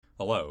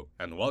Hello,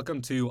 and welcome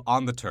to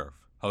On the Turf,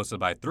 hosted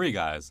by three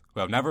guys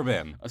who have never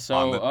been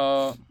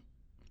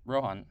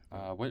Rohan,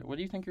 what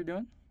do you think you're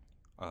doing?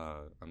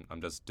 I'm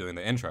just doing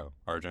the intro,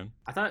 Arjun.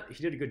 I thought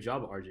he did a good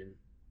job, Arjun.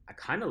 I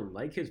kind of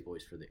like his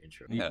voice for the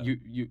intro. Yeah.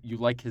 You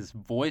like his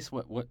voice?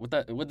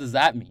 What does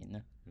that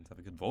mean? He's have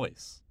a good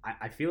voice.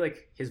 I feel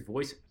like his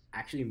voice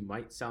actually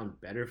might sound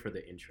better for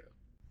the intro.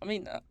 I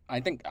mean,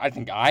 I think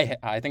I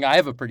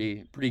have a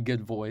pretty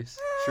good voice,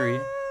 Shri.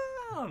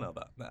 I don't know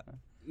about that.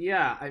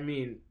 Yeah, I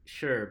mean,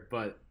 sure,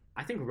 but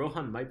I think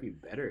Rohan might be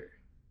better.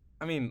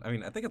 I mean,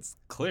 I think it's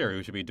clear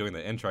who should be doing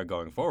the intro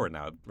going forward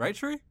now, right,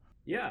 Shri?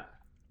 Yeah.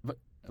 But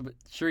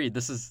Shri,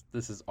 this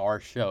is our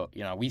show.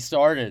 You know, we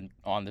started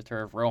on the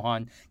turf.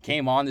 Rohan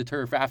came on the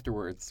turf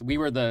afterwards. We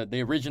were the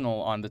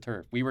original on the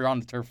turf. We were on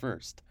the turf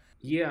first.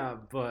 Yeah,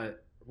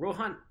 but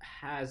Rohan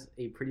has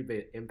a pretty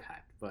big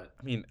impact. But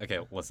I mean, okay,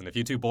 listen, if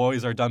you two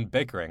boys are done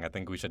bickering, I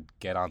think we should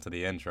get onto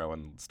the intro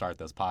and start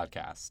this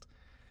podcast.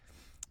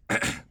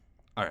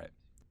 All right.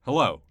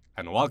 Hello,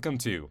 and welcome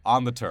to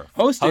On the Turf.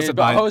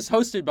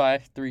 Hosted by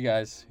three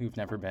guys who've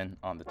never been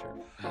on the turf.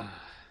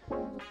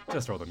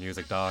 Just roll the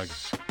music, dog.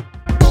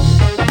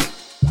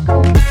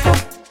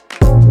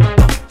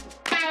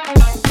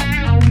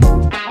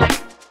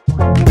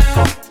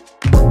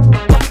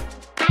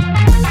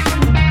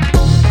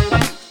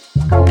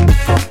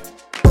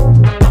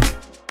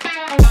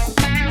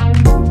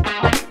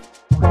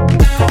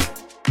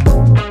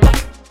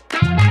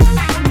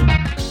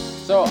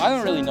 So I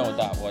don't really know what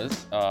that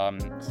was.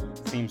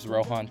 Seems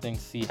Rohan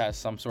thinks he has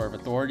some sort of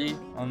authority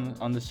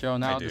on the show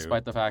now,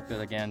 despite the fact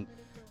that, again,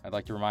 I'd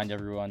like to remind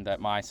everyone that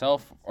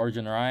myself,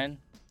 Arjun Ryan,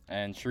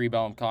 and Shri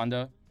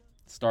Bellamkonda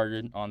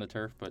started on the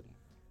turf, but...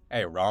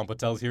 Hey, Ron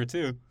Patel's here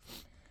too.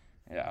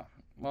 Yeah,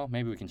 well,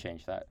 maybe we can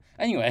change that.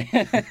 Anyway,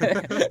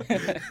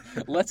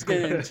 let's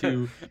get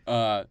into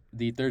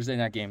the Thursday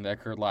night game that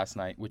occurred last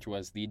night, which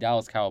was the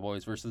Dallas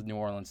Cowboys versus the New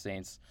Orleans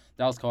Saints.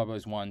 Dallas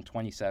Cowboys won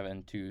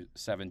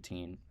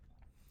 27-17.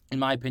 In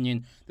my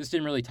opinion, this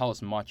didn't really tell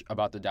us much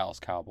about the Dallas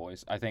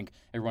Cowboys. I think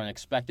everyone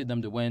expected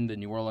them to win. The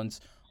New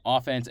Orleans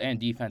offense and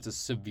defense is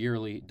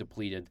severely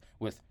depleted,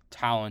 with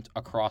talent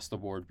across the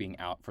board being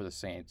out for the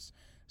Saints.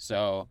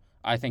 So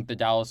I think the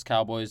Dallas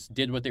Cowboys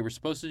did what they were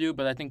supposed to do,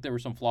 but I think there were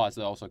some flaws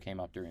that also came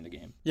up during the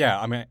game. Yeah,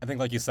 I mean, I think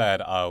like you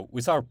said,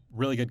 we saw a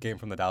really good game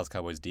from the Dallas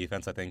Cowboys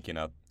defense, I think,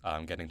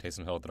 getting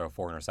Taysom Hill to throw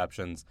 4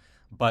 interceptions.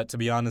 But to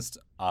be honest,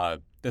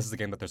 this is a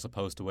game that they're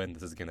supposed to win.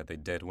 This is a game that they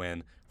did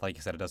win. Like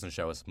you said, it doesn't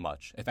show us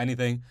much. If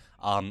anything,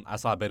 I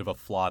saw a bit of a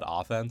flawed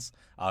offense.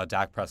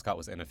 Dak Prescott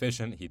was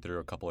inefficient. He threw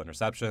a couple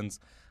interceptions.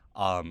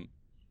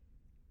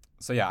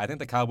 So yeah, I think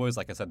the Cowboys,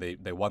 like I said,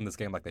 they won this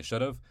game like they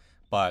should have,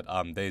 but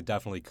they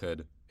definitely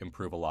could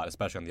improve a lot,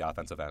 especially on the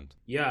offensive end.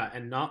 Yeah,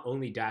 and not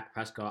only Dak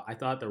Prescott, I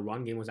thought the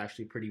run game was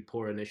actually pretty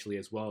poor initially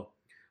as well.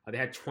 They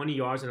had 20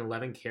 yards and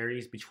 11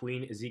 carries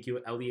between Ezekiel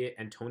Elliott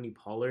and Tony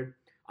Pollard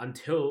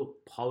until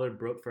Pollard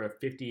broke for a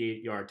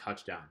 58-yard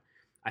touchdown.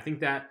 I think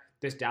that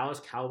this Dallas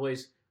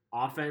Cowboys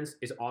offense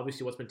is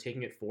obviously what's been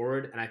taking it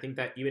forward, and I think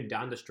that even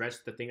down the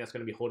stretch, the thing that's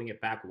going to be holding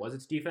it back was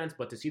its defense,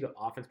 but to see the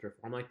offense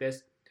perform like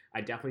this,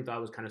 I definitely thought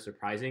it was kind of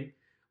surprising.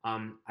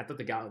 I thought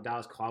the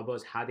Dallas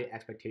Cowboys had the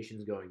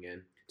expectations going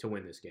in to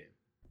win this game.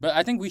 But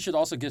I think we should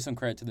also give some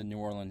credit to the New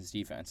Orleans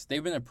defense.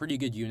 They've been a pretty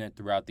good unit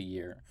throughout the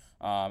year.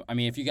 I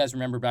mean, if you guys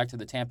remember back to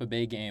the Tampa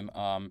Bay game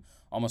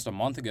almost a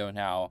month ago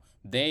now,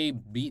 they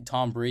beat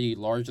Tom Brady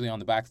largely on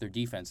the back of their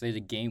defense. They had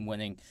a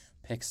game-winning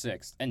pick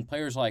six. And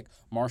players like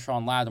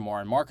Marshawn Lattimore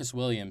and Marcus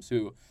Williams,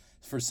 who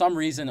for some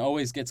reason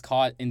always gets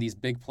caught in these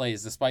big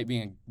plays despite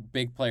being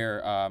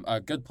a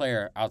good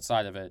player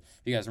outside of it.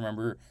 If you guys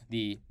remember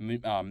the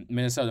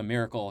Minnesota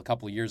Miracle a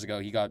couple of years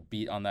ago, he got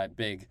beat on that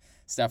big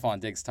Stephon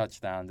Diggs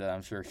touchdown that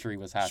I'm sure Shri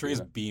was happy Shri's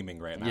with. Beaming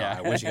right now. Yeah.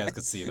 I wish you guys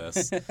could see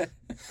this.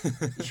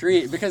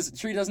 Because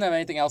Shri doesn't have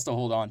anything else to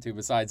hold on to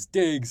besides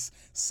Diggs,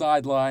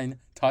 sideline,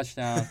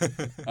 touchdown.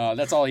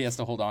 That's all he has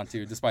to hold on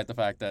to, despite the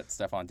fact that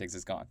Stephon Diggs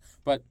is gone.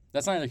 But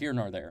that's neither here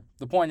nor there.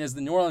 The point is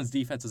the New Orleans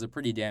defense is a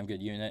pretty damn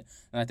good unit,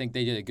 and I think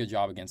they did a good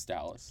job against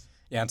Dallas.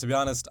 Yeah, and to be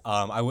honest,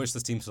 I wish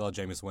this team still had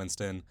Jameis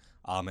Winston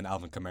and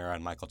Alvin Kamara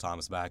and Michael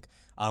Thomas back.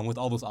 With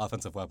all those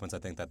offensive weapons, I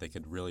think that they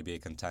could really be a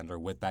contender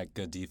with that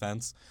good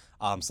defense.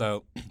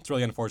 So it's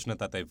really unfortunate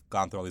that they've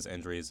gone through all these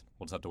injuries.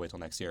 We'll just have to wait till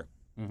next year.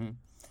 Mm-hmm.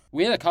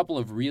 We had a couple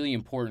of really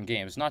important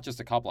games, not just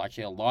a couple,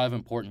 actually a lot of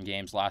important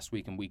games last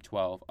week in Week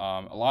 12, a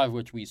lot of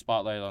which we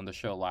spotlighted on the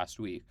show last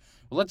week.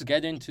 Well, let's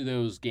get into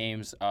those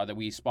games that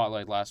we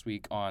spotlighted last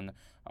week on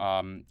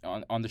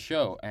the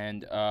show.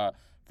 And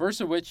first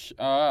of which,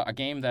 a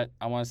game that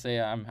I want to say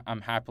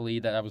I'm happily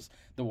that I was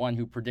the one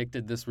who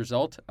predicted this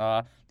result.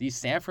 The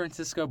San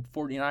Francisco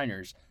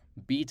 49ers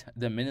beat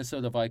the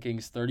Minnesota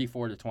Vikings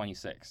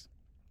 34-26.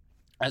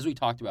 As we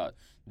talked about,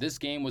 this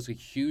game was a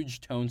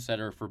huge tone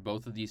setter for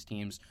both of these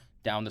teams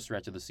down the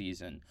stretch of the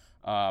season.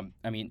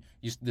 I mean,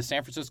 the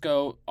San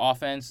Francisco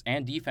offense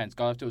and defense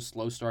got off to a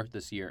slow start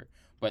this year,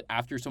 but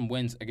after some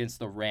wins against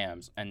the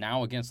Rams and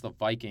now against the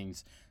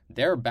Vikings,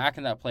 they're back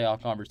in that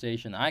playoff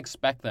conversation. I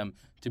expect them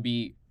to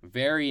be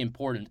very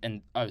important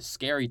and a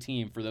scary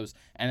team for those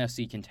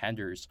NFC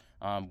contenders.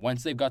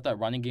 Once they've got that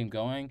running game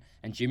going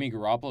and Jimmy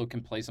Garoppolo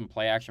can play some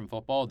play-action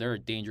football, they're a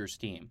dangerous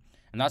team.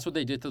 And that's what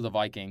they did to the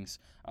Vikings.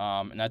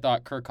 And I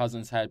thought Kirk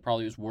Cousins had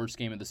probably his worst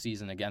game of the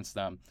season against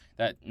them.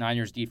 That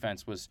Niners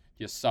defense was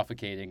just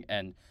suffocating,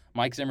 and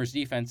Mike Zimmer's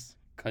defense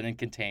couldn't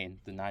contain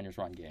the Niners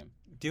run game.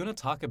 Do you want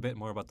to talk a bit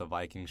more about the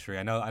Vikings, Shree?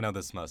 I know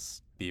this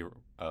must be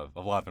of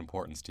a lot of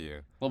importance to you.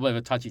 A little bit of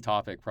a touchy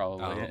topic,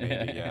 probably. Oh,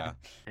 maybe, yeah.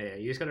 Hey,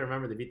 you just got to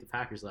remember they beat the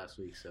Packers last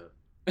week, so.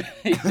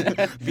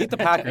 Beat the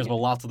Packers, but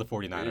lost to the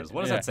 49ers.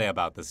 What does that say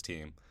about this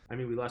team? I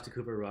mean, we lost to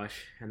Cooper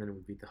Rush, and then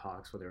we beat the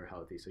Hawks when they were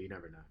healthy, so you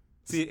never know.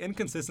 See,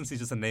 inconsistency is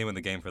just a name in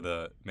the game for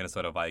the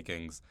Minnesota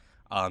Vikings.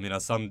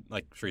 Some,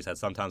 like Shree said,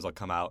 sometimes they'll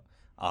come out,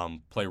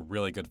 play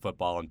really good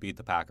football and beat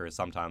the Packers.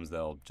 Sometimes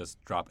they'll just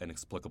drop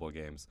inexplicable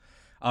games.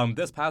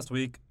 This past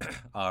week,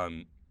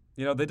 they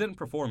didn't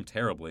perform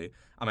terribly.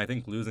 I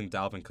think losing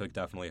Dalvin Cook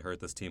definitely hurt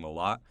this team a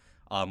lot.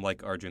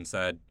 Like Arjun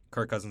said,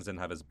 Kirk Cousins didn't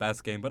have his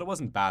best game, but it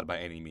wasn't bad by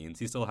any means.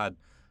 He still had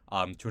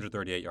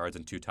 238 yards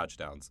and 2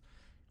 touchdowns.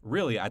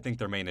 Really, I think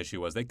their main issue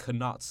was they could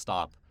not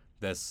stop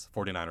this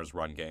 49ers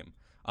run game.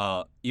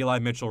 Eli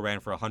Mitchell ran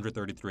for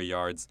 133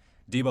 yards.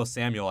 Deebo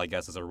Samuel, I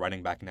guess, is a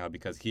running back now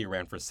because he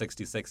ran for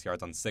 66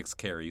 yards on 6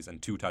 carries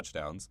and 2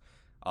 touchdowns.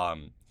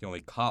 He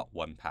only caught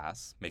 1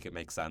 pass, make it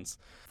make sense.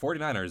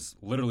 49ers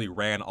literally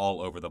ran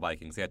all over the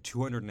Vikings. They had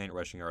 208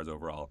 rushing yards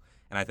overall,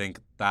 and I think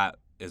that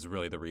is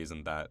really the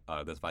reason that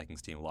this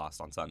Vikings team lost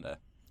on Sunday.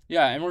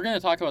 Yeah, and we're going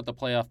to talk about the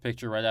playoff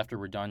picture right after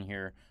we're done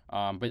here.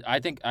 But I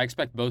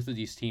expect both of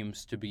these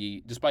teams to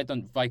be, despite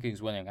the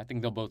Vikings winning, I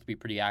think they'll both be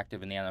pretty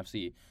active in the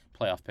NFC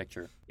playoff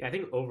picture. Yeah, I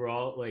think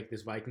overall,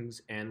 this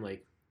Vikings and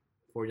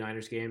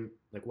 49ers game,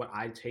 what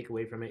I take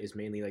away from it is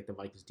mainly the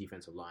Vikings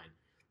defensive line.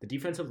 The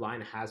defensive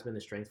line has been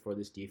the strength for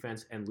this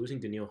defense, and losing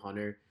Danielle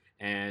Hunter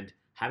and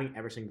having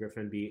Everson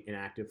Griffin be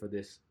inactive for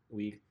this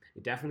week,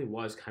 it definitely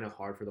was kind of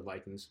hard for the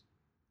Vikings.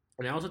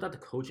 And I also thought the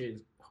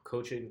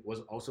coaching was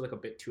also a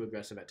bit too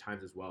aggressive at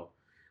times as well.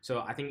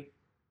 So I think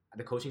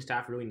the coaching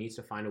staff really needs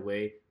to find a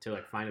way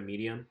to find a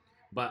medium.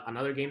 But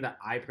another game that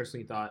I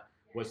personally thought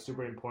was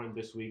super important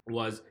this week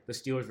was the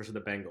Steelers versus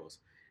the Bengals.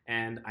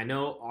 And I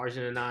know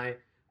Arjun and I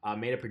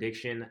made a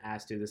prediction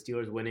as to the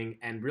Steelers winning,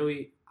 and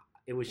really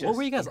it was just. What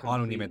were you guys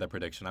on when you made that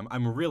prediction?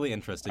 I'm really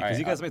interested because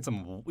you guys right,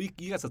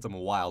 you guys said some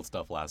wild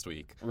stuff last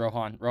week.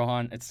 Rohan,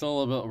 it's still a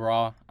little bit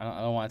raw. I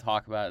don't want to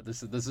talk about it.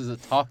 This is a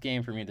tough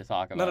game for me to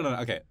talk about. No.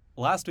 Okay.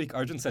 Last week,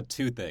 Arjun said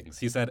 2 things.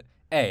 He said,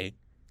 A,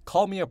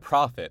 call me a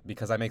prophet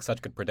because I make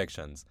such good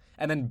predictions.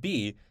 And then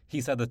B, he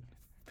said the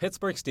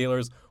Pittsburgh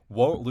Steelers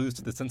won't lose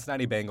to the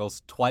Cincinnati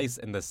Bengals twice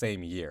in the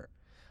same year.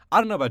 I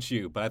don't know about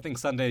you, but I think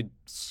Sunday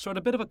showed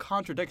a bit of a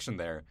contradiction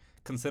there,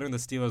 considering the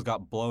Steelers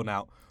got blown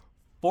out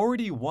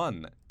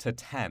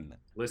 41-10.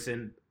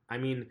 Listen, I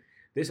mean,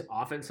 this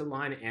offensive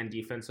line and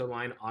defensive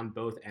line on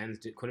both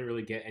ends couldn't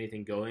really get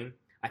anything going.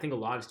 I think a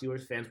lot of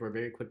Steelers fans were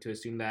very quick to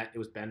assume that it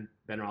was Ben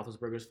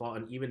Roethlisberger's fault,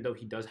 and even though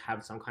he does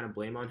have some kind of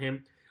blame on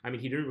him, I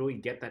mean, he didn't really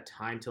get that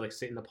time to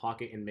sit in the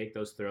pocket and make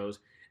those throws,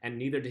 and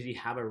neither did he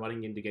have a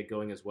running game to get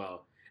going as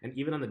well. And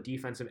even on the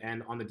defensive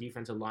end, on the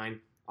defensive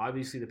line,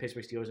 obviously the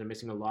Pittsburgh Steelers are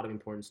missing a lot of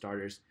important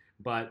starters,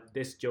 but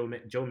this Joe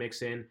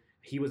Mixon,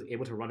 he was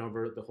able to run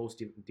over the whole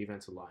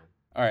defensive line.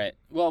 All right.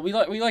 Well, we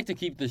like to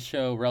keep this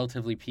show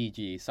relatively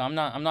PG, so I'm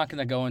not going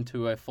to go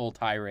into a full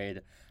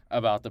tirade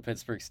about the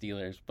Pittsburgh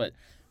Steelers, but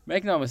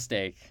make no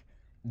mistake,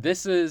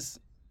 this is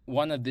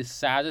one of the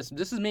saddest.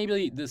 This is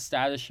maybe the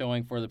saddest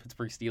showing for the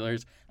Pittsburgh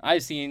Steelers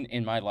I've seen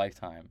in my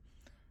lifetime.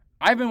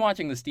 I've been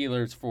watching the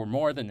Steelers for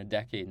more than a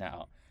decade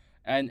now,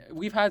 and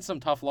we've had some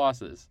tough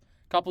losses.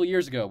 A couple of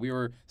years ago, we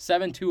were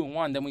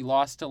 7-2-1, then we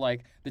lost to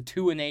the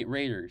 2-8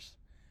 Raiders.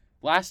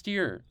 Last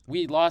year,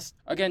 we lost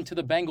again to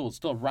the Bengals,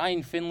 to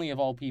Ryan Finley of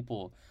all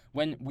people,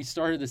 when we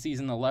started the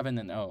season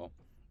 11-0.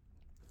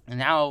 And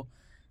now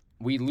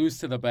we lose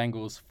to the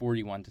Bengals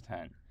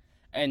 41-10.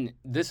 And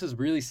this is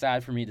really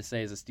sad for me to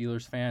say as a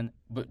Steelers fan,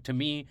 but to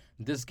me,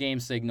 this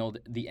game signaled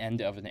the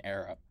end of an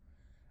era.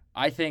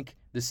 I think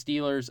the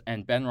Steelers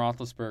and Ben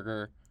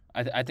Roethlisberger,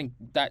 I think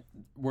that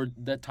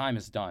time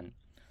is done.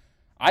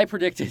 I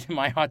predicted in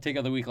my hot take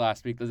of the week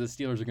last week that the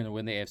Steelers are going to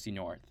win the AFC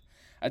North.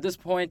 At this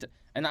point,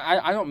 and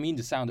I don't mean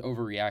to sound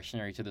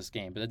overreactionary to this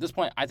game, but at this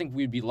point, I think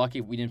we'd be lucky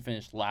if we didn't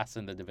finish last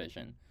in the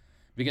division.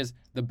 Because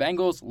the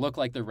Bengals look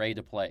like they're ready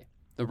to play.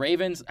 The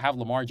Ravens have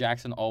Lamar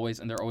Jackson always,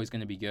 and they're always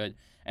going to be good.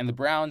 And the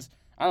Browns,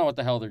 I don't know what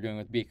the hell they're doing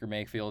with Baker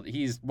Mayfield.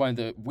 He's one of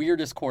the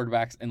weirdest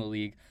quarterbacks in the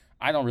league.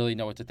 I don't really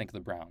know what to think of the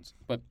Browns.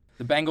 But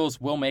the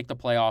Bengals will make the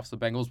playoffs. The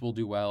Bengals will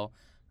do well.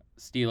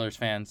 Steelers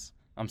fans,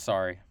 I'm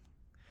sorry.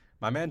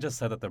 My man just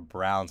said that the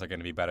Browns are going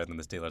to be better than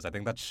the Steelers. I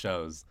think that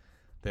shows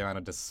the amount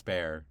of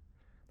despair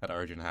that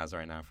Arjun has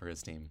right now for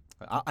his team.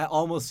 I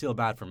almost feel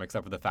bad for him,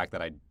 except for the fact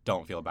that I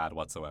don't feel bad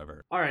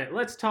whatsoever. All right,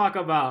 let's talk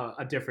about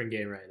a different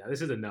game right now.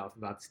 This is enough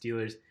about the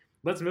Steelers.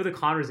 Let's move the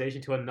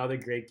conversation to another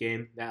great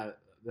game that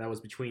was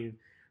between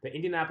the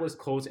Indianapolis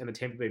Colts and the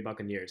Tampa Bay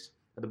Buccaneers.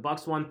 The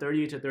Bucs won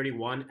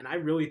 38-31, and I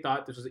really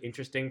thought this was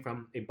interesting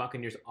from a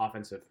Buccaneers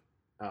offensive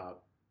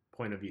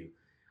point of view.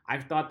 I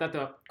thought that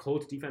the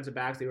Colts defensive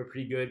backs, they were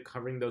pretty good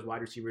covering those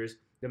wide receivers,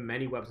 the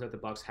many weapons that the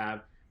Bucs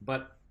have,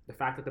 but the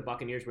fact that the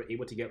Buccaneers were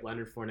able to get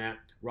Leonard Fournette,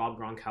 Rob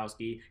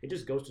Gronkowski, it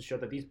just goes to show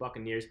that these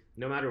Buccaneers,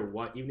 no matter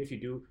what, even if you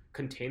do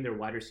contain their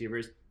wide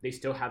receivers, they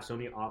still have so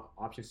many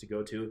options to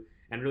go to.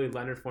 And really,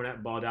 Leonard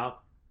Fournette balled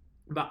out.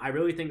 But I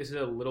really think this is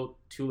a little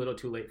too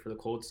late for the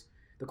Colts.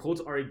 The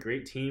Colts are a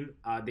great team.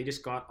 They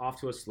just got off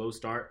to a slow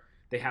start.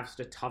 They have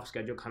such a tough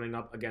schedule coming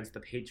up against the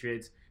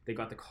Patriots. They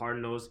got the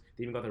Cardinals.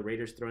 They even got the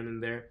Raiders thrown in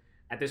there.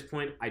 At this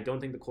point, I don't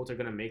think the Colts are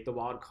going to make the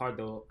wild card.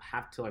 They'll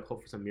have to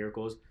hope for some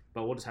miracles,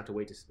 but we'll just have to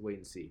wait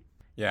and see.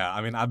 Yeah,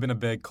 I mean, I've been a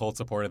big Colts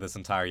supporter this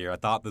entire year. I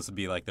thought this would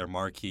be their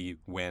marquee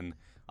win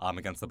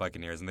against the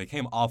Buccaneers, and they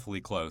came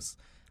awfully close.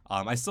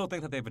 I still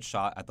think that they have a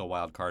shot at the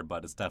wild card,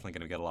 but it's definitely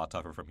going to get a lot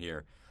tougher from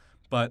here.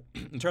 But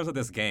in terms of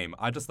this game,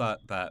 I just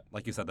thought that,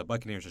 like you said, the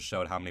Buccaneers just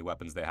showed how many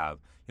weapons they have.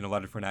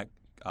 Leonard Fournette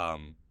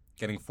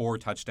getting 4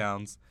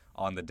 touchdowns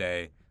on the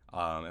day,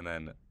 and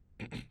then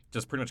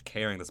just pretty much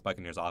carrying this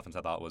Buccaneers offense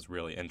I thought was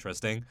really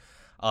interesting.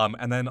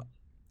 And then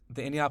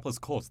the Indianapolis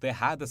Colts, they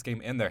had this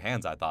game in their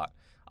hands, I thought.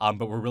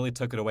 But what really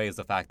took it away is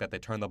the fact that they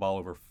turned the ball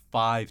over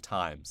 5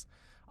 times.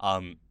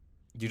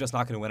 You're just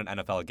not going to win an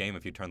NFL game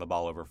if you turn the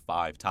ball over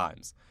 5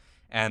 times.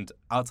 And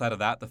outside of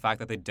that, the fact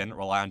that they didn't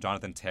rely on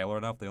Jonathan Taylor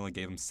enough, they only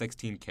gave him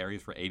 16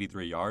 carries for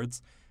 83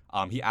 yards.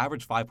 He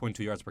averaged 5.2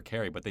 yards per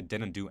carry, but they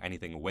didn't do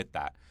anything with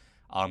that.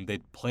 They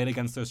played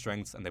against their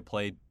strengths, and they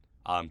played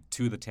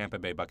to the Tampa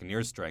Bay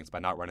Buccaneers' strengths by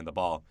not running the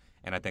ball,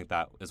 and I think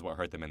that is what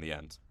hurt them in the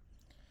end.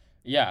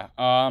 Yeah,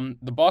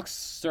 the Bucs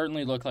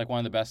certainly look like one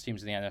of the best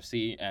teams in the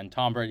NFC, and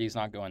Tom Brady's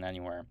not going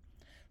anywhere.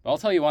 But I'll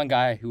tell you one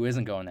guy who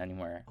isn't going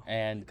anywhere,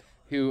 and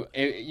who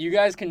you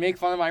guys can make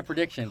fun of my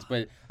predictions,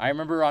 but I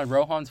remember on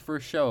Rohan's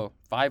first show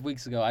 5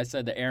 weeks ago, I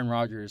said that Aaron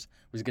Rodgers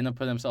was going to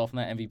put himself in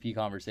that MVP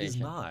conversation.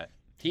 He's not.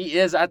 He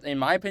is, in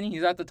my opinion,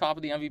 he's at the top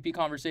of the MVP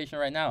conversation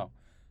right now.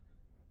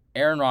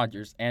 Aaron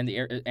Rodgers and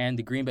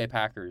the Green Bay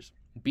Packers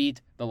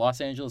beat the Los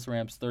Angeles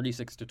Rams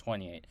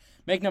 36-28.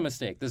 Make no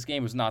mistake, this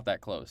game was not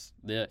that close.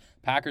 The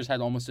Packers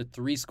had almost a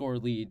 3-score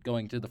lead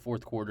going to the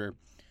fourth quarter.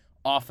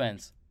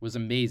 Offense was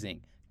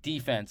amazing.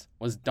 Defense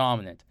was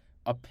dominant.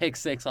 A pick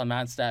 6 on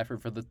Matt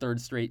Stafford for the 3rd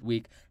straight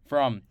week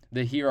from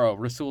the hero,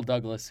 Rasul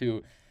Douglas,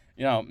 who,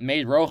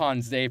 made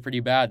Rohan's day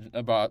pretty bad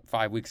about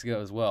 5 weeks ago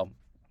as well.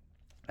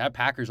 That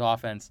Packers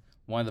offense,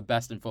 one of the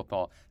best in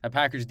football. That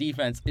Packers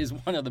defense is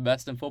one of the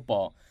best in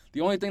football.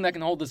 The only thing that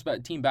can hold this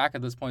team back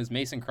at this point is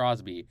Mason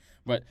Crosby.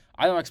 But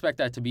I don't expect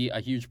that to be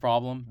a huge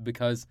problem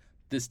because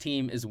this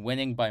team is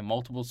winning by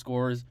multiple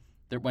scores.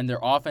 When their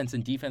offense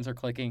and defense are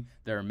clicking,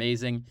 they're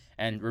amazing.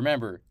 And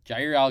remember,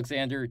 Jair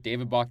Alexander,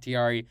 David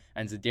Bakhtiari,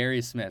 and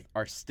Zadarius Smith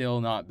are still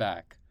not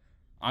back.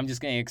 I'm just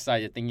getting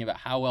excited thinking about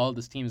how well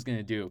this team is going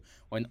to do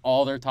when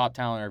all their top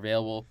talent are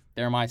available.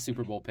 They're my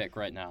Super Bowl pick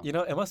right now.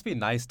 It must be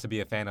nice to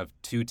be a fan of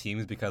 2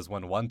 teams because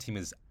when one team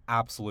is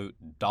absolute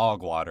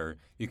dog water,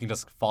 you can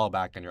just fall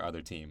back on your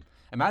other team.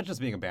 Imagine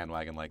just being a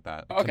bandwagon like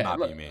that. It could not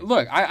be me.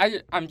 Look,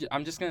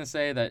 I'm just going to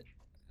say that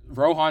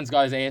Rohan's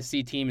got his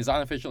AFC team, his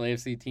unofficial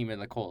AFC team in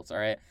the Colts, all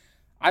right?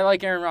 I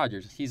like Aaron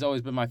Rodgers. He's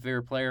always been my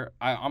favorite player.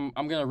 I'm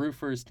going to root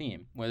for his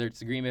team, whether it's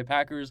the Green Bay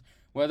Packers,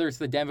 whether it's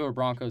the Denver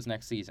Broncos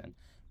next season.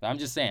 But I'm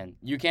just saying,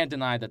 you can't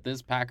deny that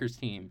this Packers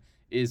team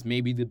is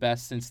maybe the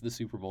best since the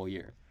Super Bowl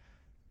year.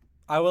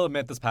 I will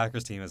admit this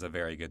Packers team is a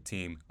very good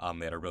team.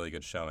 They had a really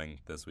good showing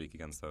this week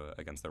against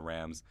the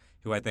Rams,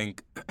 who I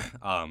think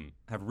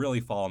have really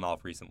fallen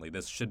off recently.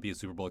 This should be a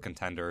Super Bowl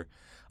contender.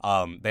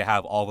 They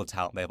have all the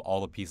talent, they have all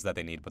the pieces that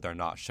they need, but they're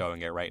not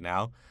showing it right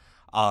now.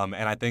 And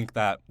I think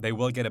that they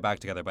will get it back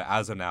together. But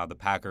as of now, the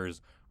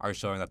Packers are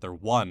showing that they're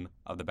one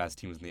of the best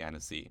teams in the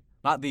NFC.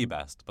 Not the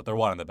best, but they're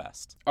one of the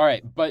best. All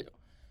right, but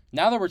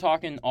now that we're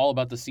talking all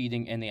about the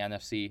seeding in the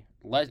NFC,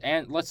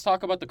 let's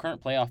talk about the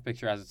current playoff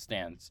picture as it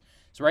stands.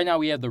 So right now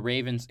we have the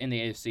Ravens in the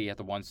AFC at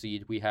the 1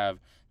 seed. We have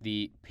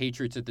the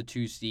Patriots at the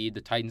 2 seed, the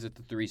Titans at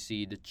the 3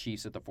 seed, the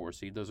Chiefs at the 4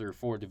 seed. Those are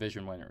 4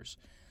 division winners.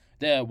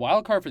 The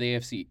wild card for the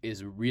AFC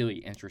is really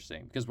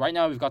interesting because right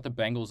now we've got the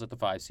Bengals at the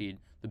 5 seed,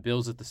 the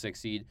Bills at the 6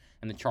 seed,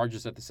 and the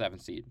Chargers at the 7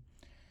 seed.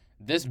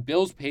 This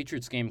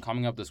Bills-Patriots game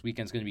coming up this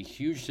weekend is going to be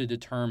huge to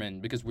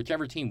determine because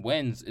whichever team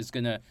wins is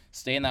going to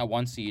stay in that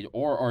 1 seed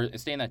or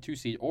stay in that 2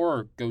 seed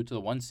or go to the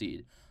 1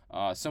 seed.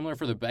 Similar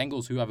for the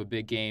Bengals, who have a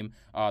big game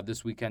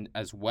this weekend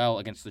as well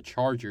against the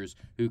Chargers,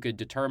 who could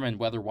determine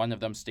whether one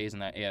of them stays in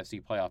that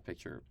AFC playoff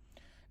picture.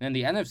 And then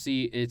the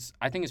NFC,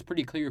 I think it's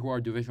pretty clear who our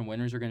division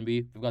winners are going to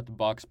be. We've got the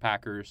Bucs,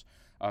 Packers,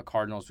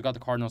 Cardinals. We've got the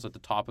Cardinals at the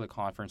top of the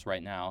conference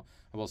right now.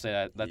 I will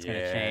say that's going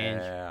to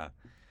change.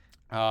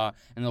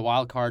 In the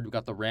wild card, we've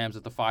got the Rams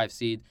at the 5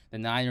 seed. The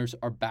Niners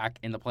are back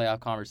in the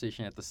playoff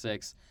conversation at the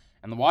 6.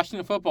 And the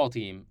Washington football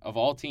team, of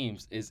all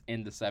teams, is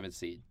in the 7th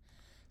seed.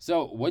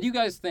 So what do you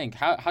guys think?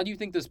 How do you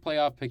think this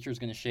playoff picture is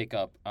going to shake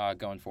up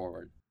going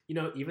forward?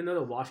 Even though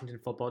the Washington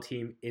football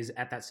team is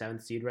at that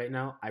 7th seed right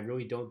now, I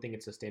really don't think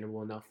it's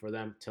sustainable enough for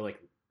them to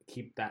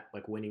keep that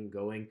winning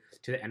going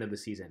to the end of the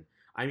season.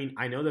 I mean,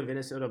 I know the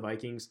Minnesota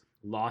Vikings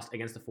lost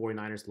against the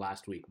 49ers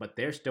last week, but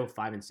they're still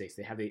 5-6.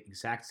 They have the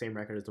exact same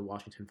record as the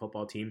Washington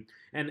football team.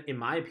 And in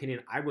my opinion,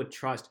 I would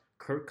trust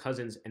Kirk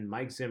Cousins and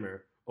Mike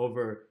Zimmer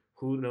over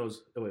who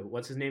knows,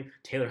 what's his name?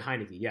 Taylor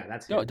Heineke. Yeah,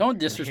 that's him. Don't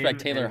disrespect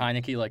Taylor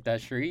Heineke like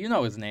that, sure. You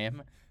know his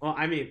name. Well,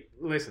 I mean,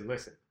 listen.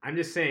 I'm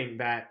just saying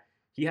that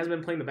he has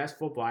been playing the best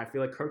football. I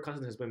feel like Kirk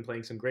Cousins has been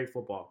playing some great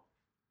football.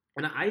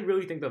 And I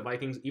really think the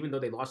Vikings, even though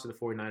they lost to the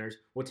 49ers,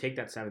 will take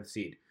that 7th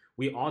seed.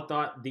 We all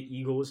thought the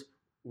Eagles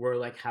were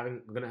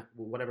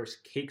whatever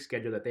cake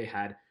schedule that they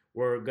had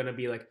were gonna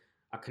be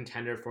a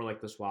contender for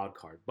this wild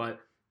card. But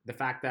the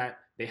fact that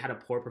they had a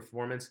poor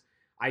performance,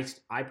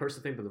 I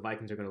personally think that the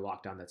Vikings are gonna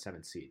lock down that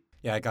 7th seed.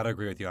 Yeah, I gotta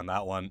agree with you on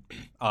that one.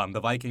 The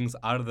Vikings,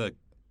 out of the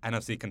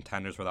NFC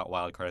contenders for that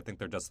wild card, I think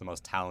they're just the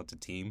most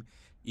talented team,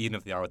 even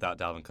if they are without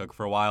Dalvin Cook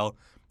for a while.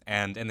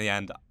 And in the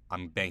end,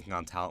 I'm banking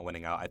on talent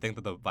winning out. I think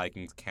that the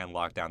Vikings can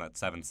lock down that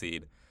 7th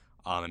seed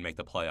and make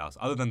the playoffs.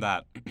 Other than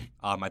that,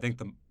 I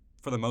think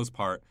for the most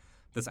part,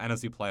 this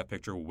NFC playoff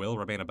picture will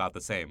remain about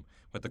the same,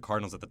 with the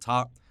Cardinals at the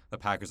top, the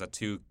Packers at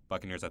 2,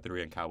 Buccaneers at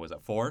 3, and Cowboys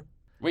at 4.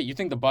 Wait, you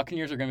think the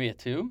Buccaneany are going to be at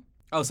 2?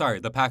 Oh, sorry,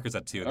 the Packers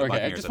at 2 and the Okay,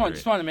 Buccaneers at 3.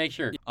 just want to make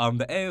sure.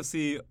 The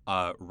AFC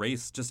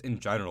race just in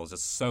general is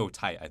just so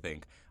tight, I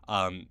think.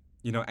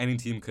 Any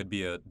team could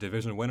be a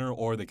division winner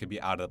or they could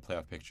be out of the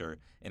playoff picture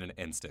in an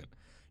instant.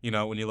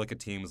 When you look at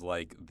teams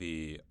like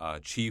the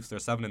Chiefs, they're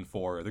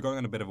 7-4. They're going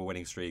on a bit of a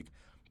winning streak.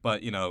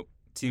 But,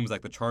 teams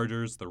like the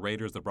Chargers, the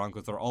Raiders, the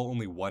Broncos, they're all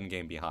only one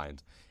game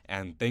behind.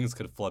 And things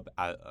could flip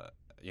at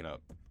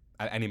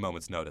any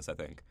moment's notice, I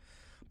think.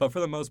 But for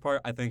the most part,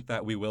 I think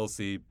that we will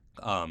see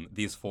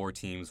these 4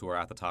 teams who are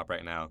at the top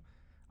right now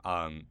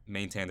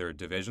maintain their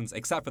divisions,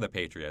 except for the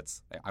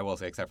Patriots. I will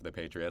say except for the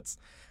Patriots.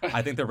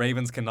 I think the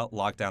Ravens can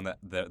lock down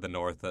the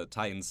North. The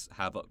Titans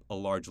have a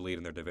large lead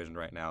in their division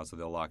right now, so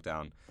they'll lock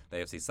down the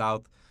AFC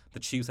South. The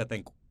Chiefs, I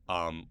think,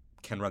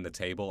 can run the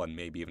table and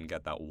maybe even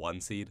get that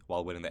 1 seed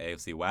while winning the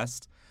AFC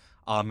West.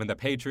 And the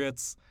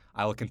Patriots,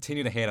 I will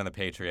continue to hate on the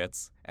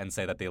Patriots and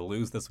say that they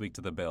lose this week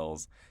to the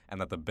Bills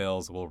and that the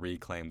Bills will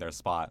reclaim their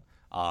spot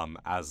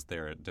as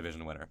their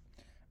division winner.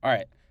 All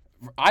right.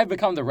 I've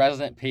become the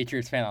resident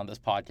Patriots fan on this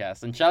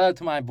podcast, and shout out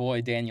to my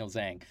boy Daniel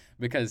Zhang,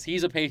 because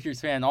he's a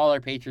Patriots fan. All our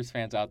Patriots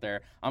fans out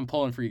there, I'm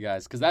pulling for you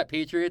guys, because that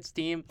Patriots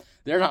team,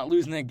 they're not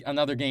losing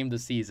another game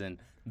this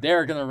season.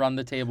 They're going to run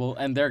the table,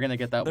 and they're going to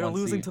get that 1 seed. They're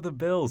losing to the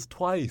Bills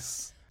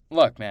twice.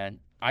 Look, man,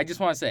 I just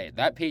want to say,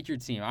 that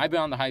Patriots team, I've been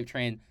on the hype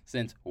train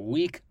since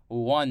week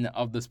 1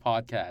 of this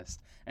podcast,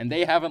 and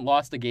they haven't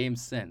lost a game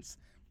since.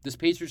 This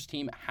Patriots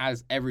team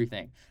has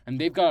everything, and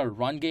they've got a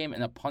run game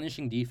and a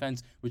punishing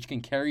defense which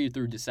can carry you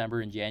through December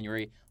and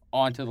January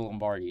onto the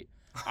Lombardi.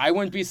 I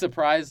wouldn't be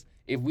surprised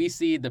if we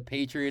see the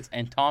Patriots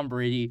and Tom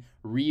Brady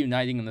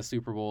reuniting in the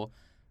Super Bowl.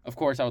 Of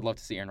course, I would love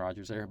to see Aaron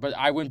Rodgers there, but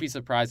I wouldn't be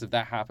surprised if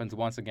that happens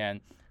once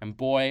again. And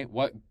boy,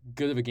 what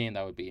good of a game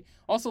that would be.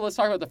 Also, let's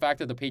talk about the fact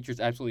that the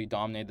Patriots absolutely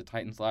dominated the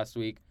Titans last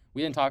week.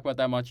 We didn't talk about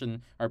that much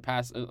in our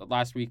past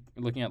last week,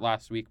 looking at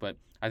last week, but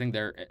I think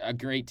they're a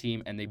great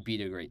team, and they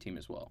beat a great team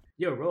as well.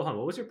 Yo, Rohan,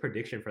 what was your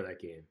prediction for that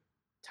game?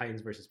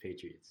 Titans versus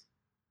Patriots.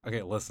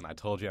 Okay, listen, I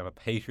told you I'm a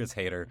Patriots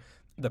hater.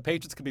 The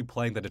Patriots could be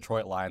playing the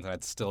Detroit Lions, and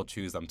I'd still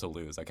choose them to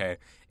lose, okay?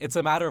 It's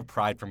a matter of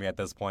pride for me at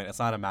this point. It's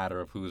not a matter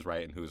of who's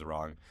right and who's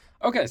wrong.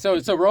 Okay, so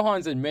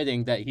Rohan's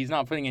admitting that he's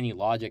not putting any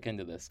logic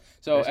into this.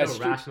 So there's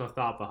no rational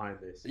thought behind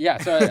this. Yeah,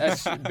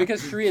 so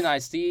because Shree and I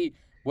see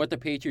what the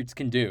Patriots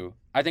can do,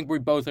 I think we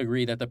both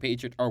agree that the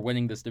Patriots are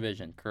winning this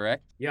division,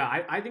 correct?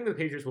 Yeah, I think the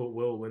Patriots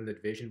will win the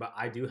division, but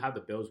I do have the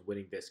Bills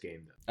winning this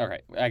game, though.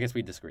 Okay, I guess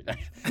we disagree then.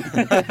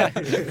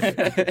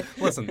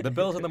 Listen, the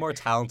Bills are the more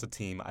talented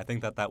team. I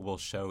think that will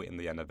show in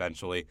the end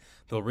eventually.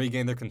 They'll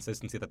regain their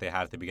consistency that they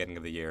had at the beginning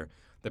of the year.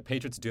 The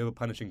Patriots do have a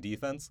punishing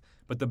defense,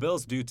 but the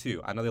Bills do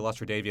too. I know they lost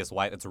Tre'Davious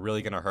White. It's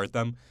really going to hurt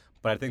them,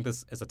 but I think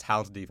this is a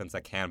talented defense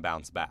that can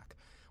bounce back.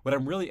 What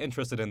I'm really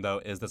interested in,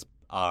 though, is this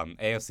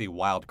AFC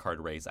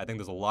wildcard race. I think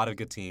there's a lot of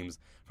good teams,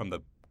 from the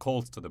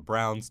Colts to the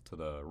Browns to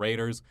the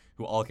Raiders,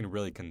 who all can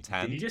really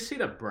contend. Did you just say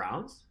the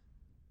Browns?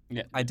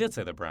 Yeah, I did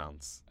say the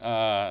Browns.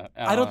 I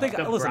don't think.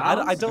 The Listen,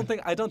 Browns?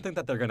 I don't think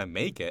that they're gonna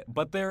make it,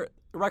 but they're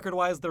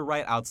record-wise, they're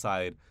right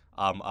outside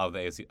of the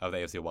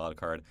AFC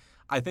wildcard.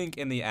 I think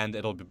in the end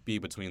it'll be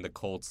between the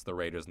Colts, the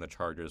Raiders, and the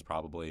Chargers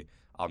probably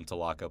to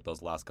lock up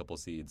those last couple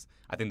seeds.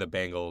 I think the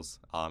Bengals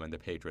and the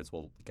Patriots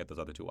will get those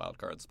other 2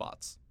 wildcard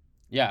spots.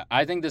 Yeah,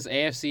 I think this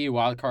AFC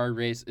wildcard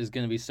race is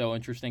going to be so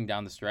interesting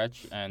down the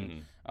stretch,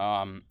 and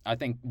I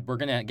think we're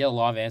going to get a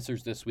lot of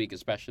answers this week,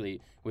 especially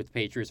with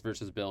Patriots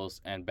versus Bills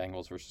and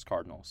Bengals versus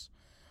Cardinals.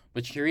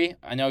 But Shiri,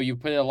 I know you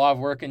put a lot of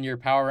work in your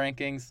power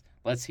rankings.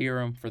 Let's hear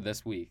them for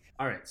this week.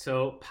 All right,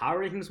 so power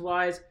rankings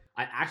wise,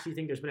 I actually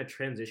think there's been a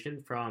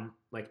transition from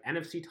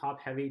NFC top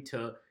heavy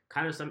to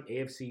kind of some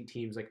AFC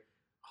teams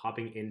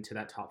hopping into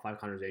that top 5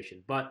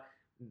 conversation. But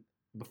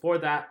before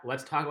that,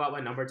 let's talk about my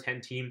number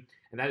 10 team,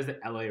 and that is the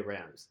LA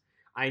Rams.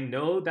 I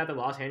know that the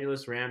Los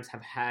Angeles Rams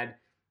have had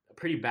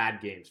pretty bad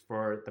games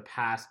for the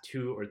past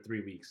 2 or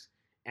 3 weeks.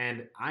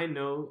 And I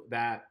know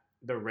that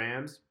the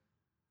Rams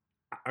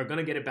are going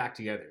to get it back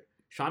together.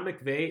 Sean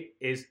McVay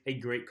is a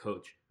great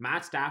coach.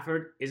 Matt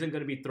Stafford isn't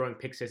going to be throwing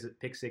pick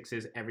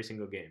sixes every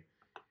single game.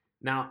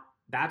 Now,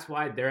 that's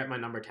why they're at my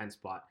number 10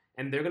 spot.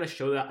 And they're going to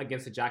show that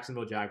against the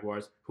Jacksonville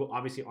Jaguars, who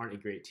obviously aren't a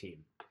great team.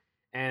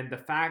 And the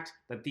fact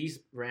that these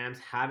Rams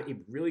have a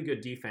really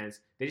good defense,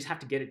 they just have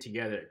to get it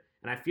together.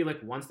 And I feel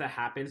like once that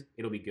happens,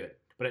 it'll be good.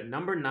 But at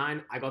number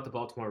 9, I got the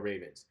Baltimore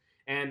Ravens.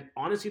 And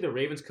honestly, the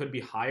Ravens could be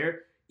higher.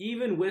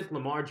 Even with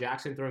Lamar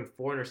Jackson throwing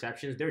 4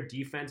 interceptions, their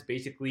defense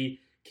basically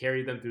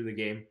carried them through the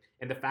game.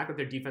 And the fact that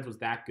their defense was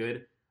that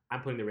good,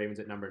 I'm putting the Ravens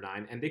at number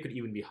 9, and they could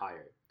even be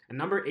higher. At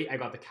number 8, I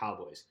got the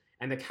Cowboys.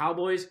 And the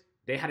Cowboys,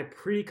 they had a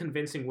pretty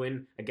convincing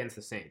win against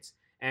the Saints.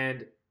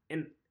 And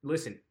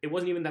listen, it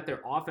wasn't even that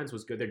their offense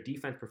was good. Their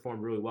defense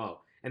performed really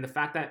well. And the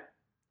fact that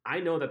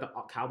I know that the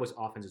Cowboys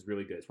offense is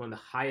really good. It's one of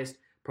the highest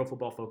Pro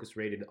Football Focus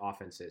rated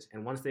offenses.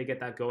 And once they get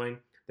that going,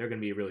 they're going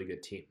to be a really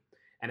good team.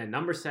 And at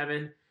number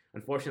 7,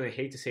 unfortunately, I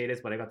hate to say this,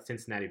 but I got the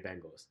Cincinnati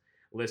Bengals.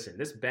 Listen,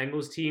 this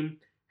Bengals team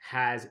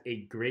has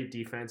a great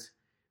defense.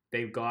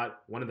 They've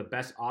got one of the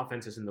best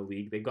offenses in the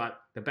league. They've got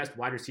the best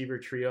wide receiver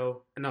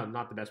trio. No,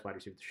 not the best wide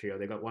receiver trio.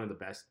 They got one of the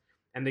best.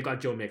 And they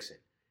got Joe Mixon.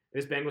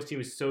 This Bengals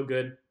team is so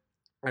good.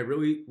 I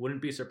really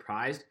wouldn't be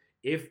surprised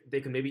if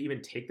they could maybe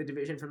even take the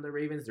division from the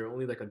Ravens. They're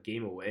only like a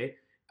game away.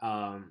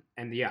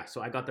 And yeah,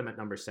 so I got them at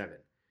number 7.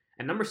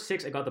 At number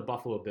 6, I got the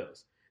Buffalo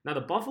Bills. Now,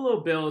 the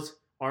Buffalo Bills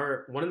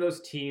are one of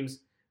those teams.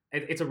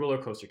 It's a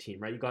roller coaster team,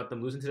 right? You got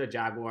them losing to the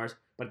Jaguars,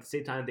 but at the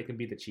same time, they can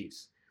beat the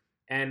Chiefs.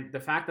 And the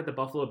fact that the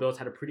Buffalo Bills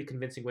had a pretty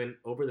convincing win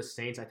over the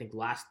Saints, I think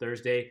last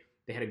Thursday,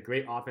 they had a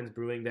great offense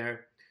brewing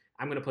there.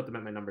 I'm going to put them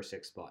at my number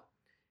 6 spot.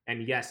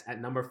 And yes,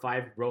 at number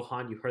 5,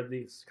 Rohan, you heard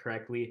this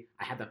correctly.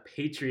 I had the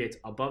Patriots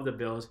above the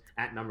Bills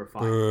at number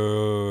 5.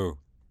 Boo.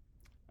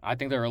 I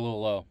think they're a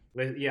little low.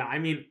 Yeah, I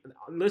mean,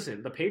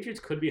 listen, the Patriots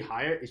could be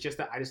higher. It's just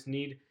that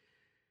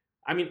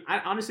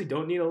I honestly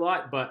don't need a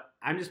lot, but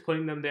I'm just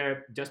putting them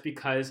there just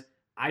because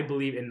I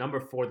believe in number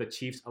 4, the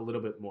Chiefs, a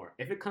little bit more.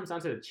 If it comes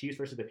down to the Chiefs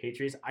versus the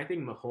Patriots, I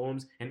think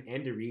Mahomes and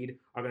Andy Reid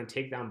are going to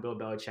take down Bill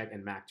Belichick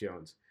and Mac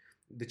Jones.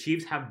 The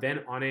Chiefs have been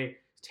on a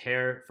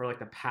tear for like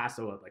the past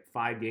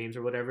 5 games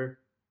or whatever,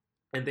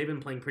 and they've been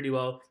playing pretty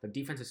well. The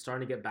defense is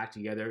starting to get back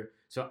together,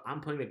 so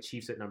I'm putting the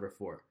Chiefs at number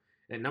 4.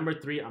 And at number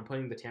 3, I'm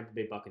putting the Tampa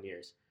Bay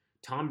Buccaneers.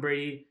 Tom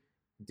Brady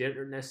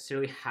didn't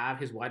necessarily have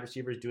his wide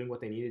receivers doing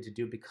what they needed to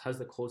do because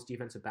the Colts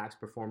defensive backs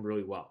performed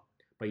really well.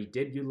 But he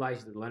did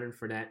utilize Leonard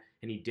Fournette,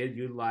 and he did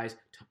utilize,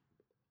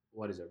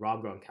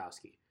 Rob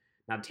Gronkowski.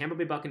 Now, the Tampa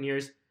Bay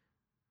Buccaneers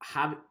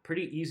have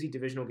pretty easy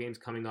divisional games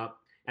coming up,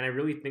 and I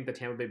really think the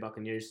Tampa Bay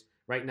Buccaneers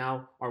right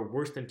now are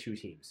worse than 2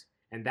 teams.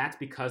 And that's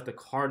because the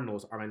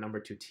Cardinals are my number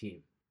 2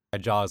 team. My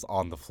jaw is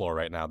on the floor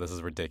right now. This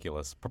is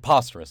ridiculous.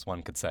 Preposterous,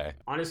 one could say.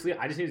 Honestly,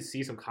 I just need to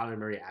see some Kyler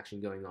Murray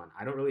action going on.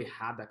 I don't really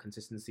have that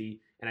consistency,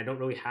 and I don't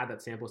really have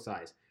that sample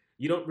size.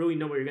 You don't really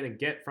know what you're going to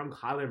get from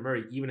Kyler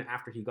Murray even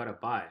after he got a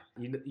bye.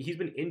 He's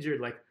been injured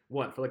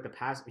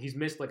he's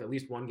missed at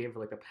least one game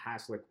for the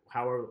past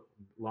however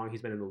long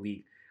he's been in the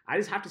league. I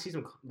just have to see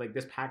some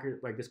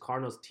this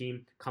Cardinals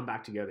team come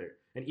back together.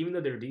 And even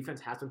though their defense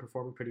has been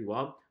performing pretty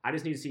well, I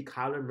just need to see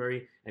Kyler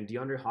Murray and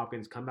DeAndre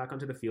Hopkins come back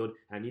onto the field,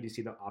 and I need to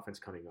see the offense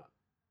coming up.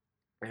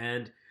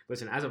 And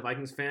listen, as a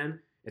Vikings fan,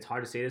 it's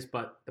hard to say this,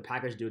 but the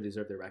Packers do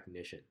deserve their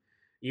recognition.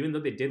 Even though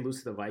they did lose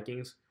to the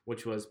Vikings,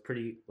 which was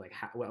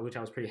which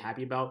I was pretty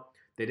happy about,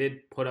 they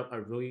did put up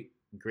a really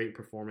great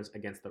performance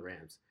against the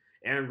Rams.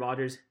 Aaron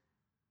Rodgers,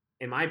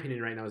 in my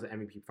opinion, right now is the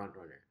MVP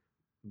frontrunner.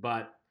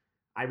 But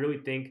I really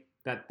think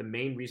that the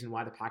main reason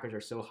why the Packers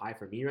are so high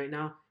for me right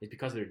now is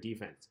because of their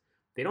defense.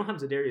 They don't have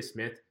Zadarius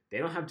Smith, they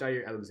don't have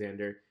Jair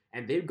Alexander,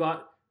 and they've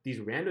got these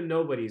random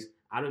nobodies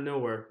out of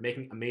nowhere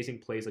making amazing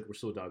plays like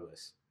Rasul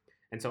Douglas.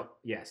 And so,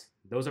 yes,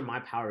 those are my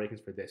power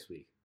rankings for this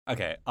week.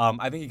 Okay,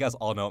 I think you guys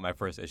all know what my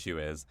first issue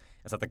is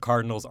that the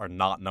Cardinals are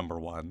not number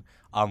 1.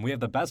 We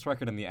have the best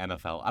record in the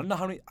NFL. I don't know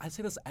how many, I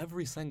say this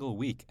every single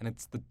week, and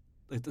it's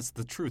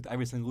the truth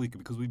every single week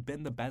because we've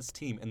been the best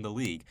team in the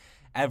league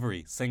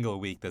every single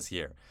week this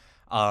year.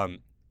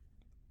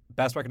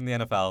 Best record in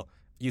the NFL.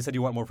 You said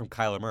you want more from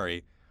Kyler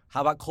Murray.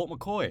 How about Colt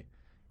McCoy? He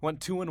went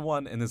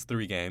 2-1 in his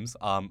 3 games.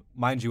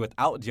 Mind you,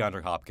 without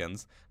DeAndre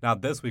Hopkins. Now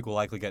this week we'll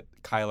likely get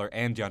Kyler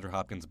and DeAndre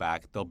Hopkins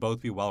back. They'll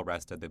both be well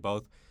rested. They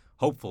both,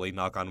 hopefully,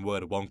 knock on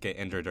wood, won't get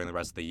injured during the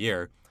rest of the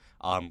year.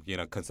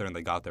 Considering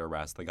they got their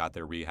rest, they got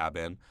their rehab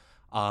in.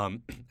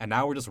 And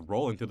now we're just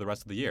rolling through the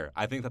rest of the year.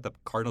 I think that the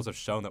Cardinals have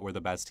shown that we're the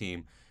best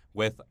team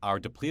with our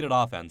depleted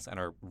offense and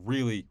our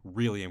really,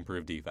 really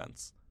improved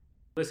defense.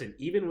 Listen,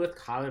 even with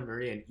Kyler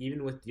Murray and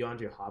even with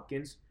DeAndre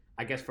Hopkins,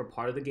 I guess for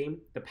part of the game,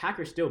 the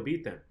Packers still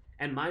beat them.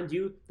 And mind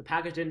you, the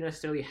Packers didn't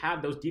necessarily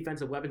have those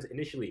defensive weapons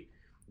initially.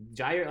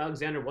 Jair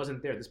Alexander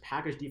wasn't there. This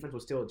Packers defense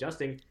was still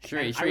adjusting. Sure.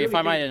 And If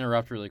I might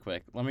interrupt really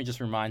quick, let me just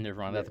remind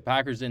everyone Yeah. that the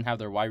Packers didn't have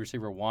their wide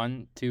receiver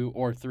 1, 2,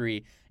 or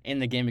 3 in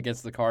the game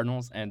against the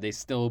Cardinals, and they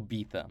still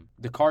beat them.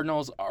 The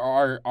Cardinals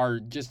are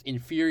just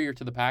inferior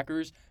to the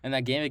Packers, and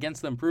that game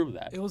against them proved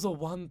that. It was a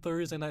one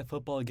Thursday night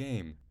football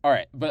game. All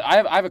right, but I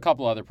have a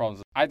couple other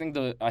problems. I think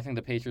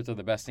the Patriots are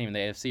the best team in the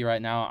AFC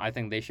right now. I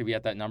think they should be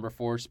at that number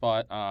 4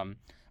 spot.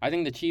 I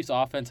think the Chiefs'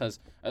 offense has.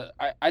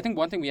 I think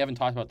one thing we haven't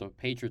talked about the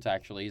Patriots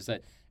actually is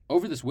that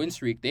over this win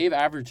streak, they've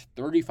averaged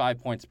 35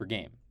 points per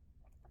game.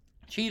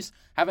 Chiefs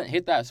haven't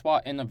hit that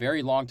spot in a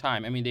very long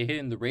time. I mean, they hit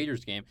in the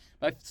Raiders game,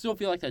 but I still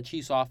feel like that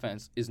Chiefs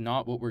offense is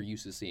not what we're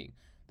used to seeing.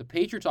 The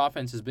Patriots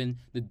offense has been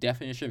the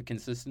definition of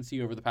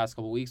consistency over the past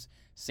couple weeks.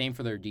 Same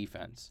for their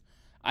defense.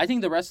 I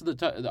think the rest of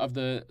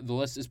the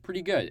list is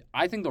pretty good.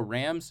 I think the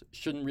Rams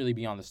shouldn't really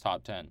be on this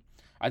top 10.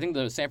 I think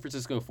the San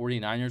Francisco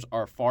 49ers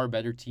are a far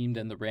better team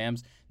than the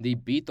Rams. They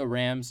beat the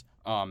Rams,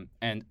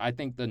 and I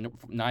think the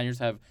Niners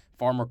have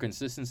far more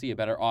consistency, a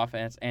better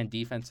offense and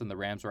defense than the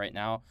Rams right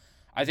now.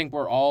 I think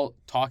we're all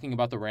talking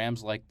about the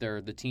Rams like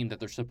they're the team that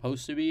they're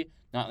supposed to be,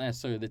 not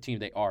necessarily the team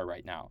they are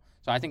right now.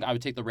 So I think I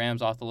would take the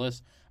Rams off the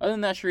list. Other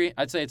than that, Shree,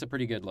 I'd say it's a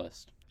pretty good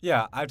list.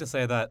 Yeah, I have to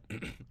say that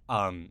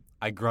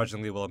I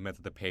grudgingly will admit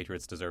that the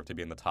Patriots deserve to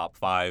be in the top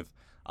 5.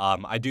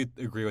 I do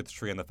agree with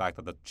Shree in the fact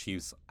that the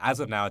Chiefs,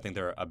 as of now, I think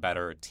they're a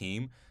better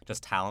team.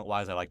 Just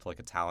talent-wise, I like to look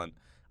at talent.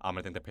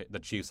 I think the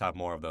Chiefs have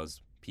more of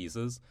those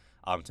pieces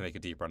to make a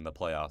deep run in the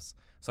playoffs.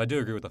 So I do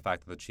agree with the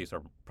fact that the Chiefs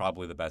are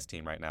probably the best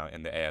team right now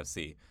in the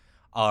AFC.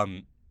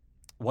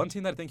 One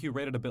team that I think you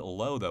rated a bit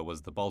low, though,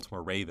 was the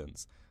Baltimore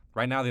Ravens.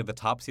 Right now, they have the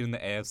top seed in the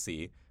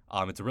AFC.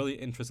 It's really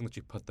interesting that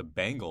you put the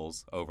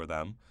Bengals over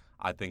them.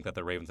 I think that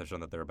the Ravens have shown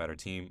that they're a better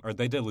team. Or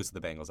they did lose to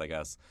the Bengals, I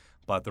guess.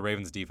 But the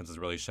Ravens' defense has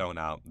really shown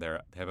out. They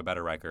have a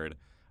better record.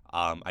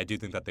 I do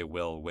think that they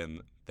will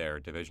win their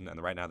division.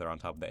 And right now, they're on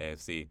top of the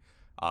AFC.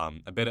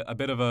 A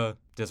bit of a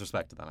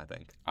disrespect to them, I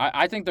think.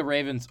 I think the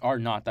Ravens are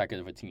not that good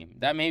of a team.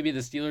 That may be the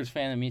Steelers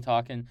fan and me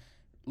talking.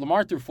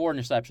 Lamar threw 4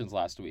 interceptions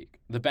last week.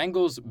 The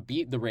Bengals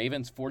beat the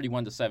Ravens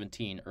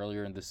 41-17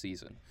 earlier in the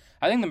season.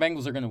 I think the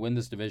Bengals are going to win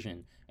this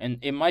division, and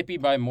it might be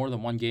by more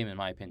than one game in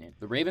my opinion.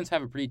 The Ravens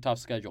have a pretty tough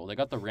schedule. They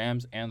got the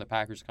Rams and the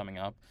Packers coming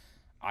up.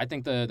 I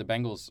think the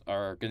Bengals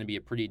are going to be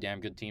a pretty damn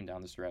good team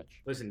down the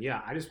stretch. Listen,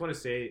 yeah, I just want to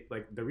say,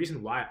 like, the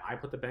reason why I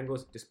put the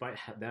Bengals, despite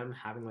them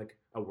having, like,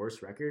 a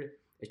worse record,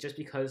 is just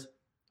because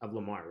of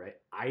Lamar, right?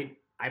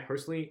 I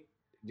personally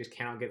just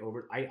cannot get over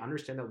it. I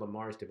understand that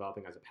Lamar is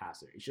developing as a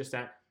passer. It's just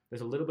that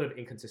there's a little bit of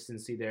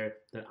inconsistency there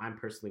that I'm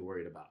personally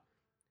worried about.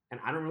 And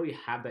I don't really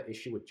have that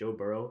issue with Joe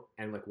Burrow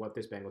and like what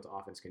this Bengals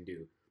offense can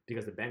do,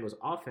 because the Bengals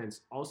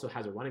offense also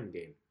has a running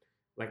game,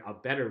 like a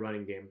better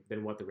running game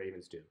than what the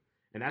Ravens do.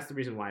 And that's the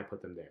reason why I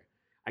put them there.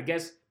 I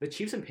guess the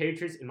Chiefs and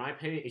Patriots, in my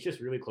opinion, it's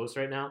just really close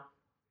right now.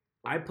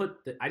 I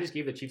just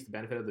gave the Chiefs the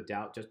benefit of the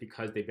doubt just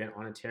because they've been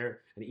on a tear.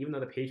 And even though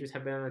the Patriots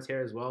have been on a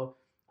tear as well,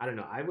 I don't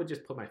know. I would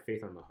just put my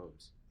faith on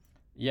Mahomes.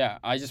 Yeah,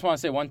 I just want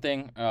to say one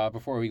thing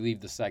before we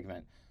leave the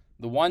segment.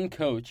 The one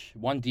coach,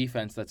 one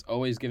defense that's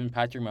always given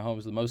Patrick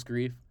Mahomes the most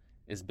grief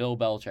is Bill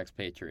Belichick's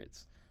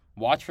Patriots.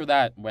 Watch for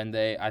that when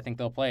I think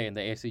they'll play in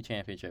the AFC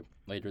Championship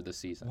later this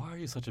season. Why are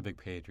you such a big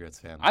Patriots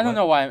fan? I don't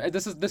know why.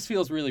 This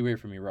feels really weird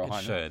for me,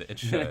 Rohan. It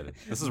should.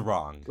 This is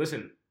wrong.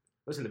 Listen,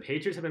 the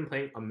Patriots have been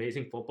playing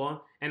amazing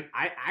football, and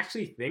I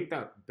actually think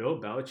that Bill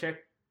Belichick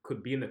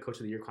could be in the Coach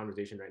of the Year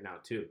conversation right now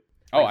too.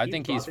 Oh, I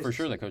think he's for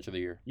sure the Coach of the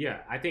Year.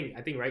 Yeah, I think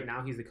right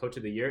now he's the Coach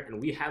of the Year, and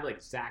we had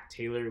like Zach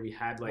Taylor, we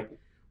had like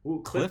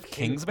Cliff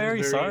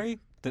Kingsbury. Sorry,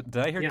 did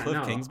I hear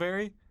Cliff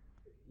Kingsbury?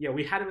 Yeah,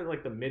 we had him in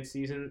like the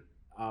mid-season,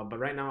 but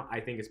right now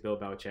I think it's Bill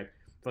Belichick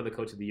for the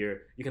Coach of the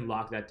Year. You can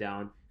lock that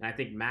down, and I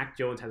think Mac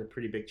Jones has a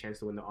pretty big chance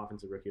to win the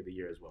Offensive Rookie of the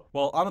Year as well.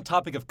 Well, on the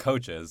topic of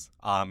coaches,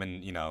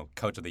 and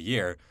Coach of the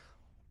Year,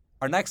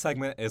 our next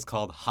segment is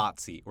called Hot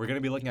Seat. We're going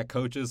to be looking at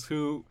coaches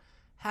who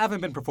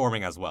haven't been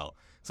performing as well.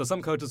 So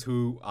some coaches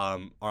who are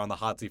on the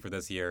hot seat for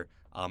this year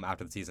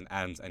after the season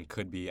ends and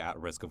could be at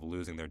risk of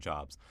losing their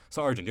jobs.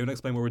 So Arjun, do you want to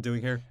explain what we're doing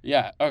here?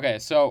 Yeah, okay.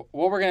 So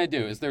what we're going to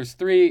do is there's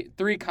three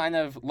kind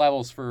of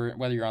levels for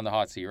whether you're on the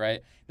hot seat,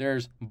 right?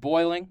 There's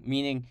boiling,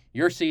 meaning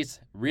your seat's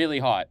really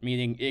hot,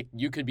 meaning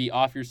you could be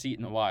off your seat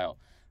in a while.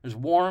 There's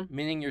warm,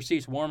 meaning your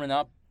seat's warming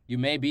up. You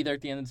may be there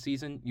at the end of the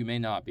season. You may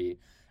not be.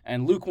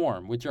 And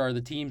lukewarm, which are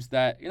the teams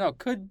that,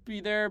 could be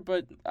there,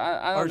 but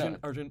I don't know.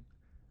 Arjun,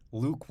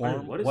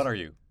 lukewarm? Arjun, what are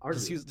you?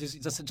 Arjun.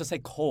 Just say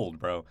cold,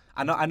 bro.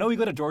 I know you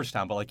go to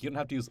Georgetown, but like you don't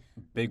have to use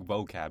big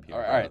vocab here.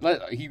 All right.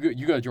 You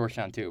go to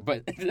Georgetown too,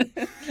 but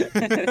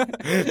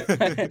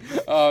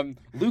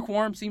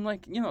lukewarm seemed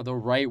like the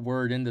right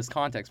word in this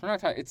context. We're not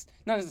talking. It's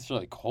not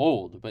necessarily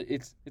cold, but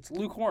it's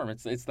lukewarm.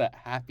 It's that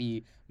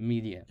happy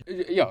medium.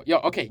 Yo.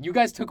 Okay, you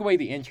guys took away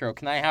the intro.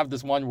 Can I have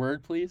this one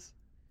word, please?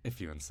 If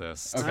you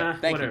insist. Okay,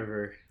 thank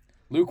whatever.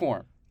 you.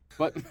 Lukewarm.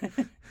 But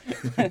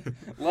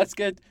let's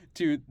get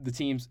to the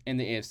teams in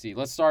the AFC.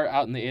 Let's start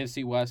out in the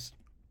AFC West.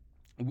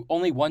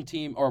 Only one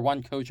team or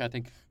one coach, I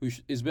think, who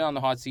has been on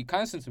the hot seat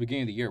kind of since the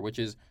beginning of the year, which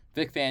is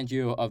Vic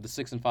Fangio of the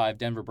 6-5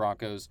 Denver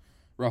Broncos.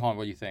 Rohan,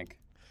 what do you think?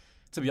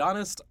 To be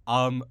honest,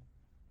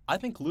 I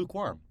think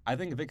lukewarm. I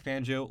think Vic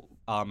Fangio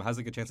has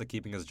a good chance of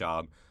keeping his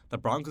job. The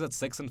Broncos at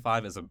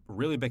 6-5 is a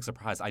really big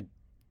surprise. I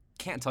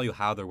can't tell you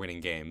how they're winning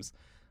games,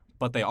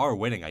 but they are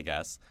winning, I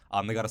guess.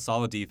 They got a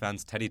solid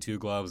defense. Teddy Two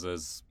Gloves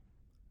is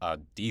a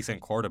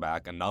decent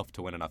quarterback, enough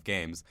to win enough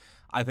games.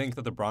 I think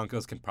that the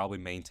Broncos can probably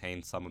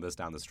maintain some of this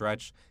down the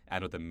stretch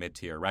and with a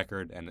mid-tier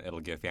record, and it'll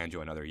give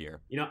Fangio another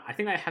year. I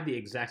think I have the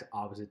exact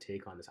opposite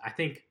take on this. I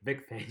think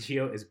Vic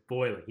Fangio is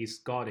boiling. He's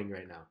scalding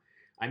right now.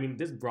 I mean,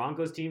 this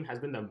Broncos team has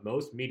been the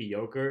most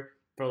mediocre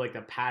for like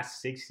the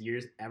past 6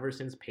 years, ever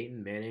since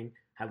Peyton Manning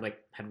had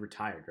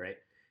retired, right?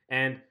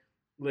 And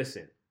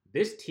listen,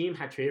 this team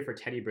had traded for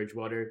Teddy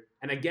Bridgewater,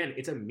 and again,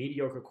 it's a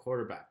mediocre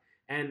quarterback.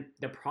 And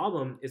the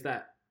problem is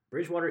that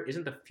Bridgewater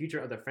isn't the future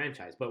of the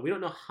franchise, but we don't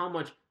know how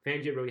much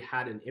Fangio really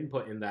had an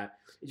input in that.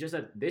 It's just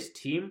that this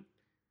team,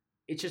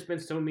 it's just been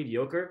so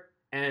mediocre.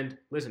 And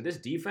listen, this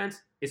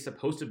defense is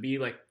supposed to be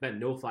like that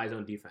no-fly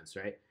zone defense,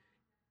 right?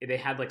 They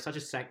had like such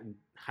a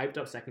hyped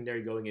up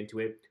secondary going into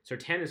it.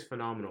 Surtain is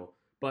phenomenal,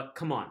 but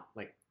come on,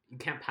 like you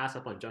can't pass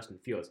up on Justin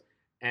Fields.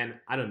 And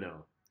I don't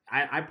know.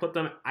 I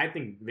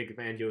think Vic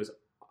Fangio is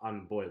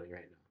on boiling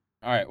right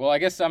now. All right. Well, I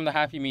guess I'm the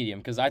happy medium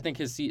because I think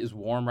his seat is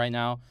warm right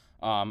now.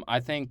 I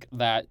think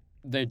that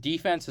the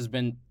defense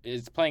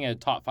is playing at a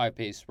top 5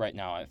 pace right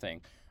now. I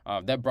think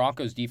that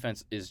Broncos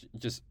defense is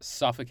just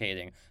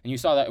suffocating, and you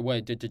saw that what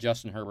it did to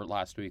Justin Herbert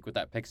last week with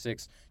that pick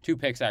six, 2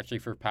 picks actually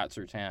for Pat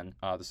Surtain,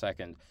 the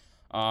second.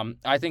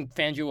 I think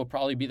Fangio will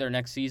probably be there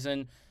next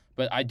season,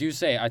 but I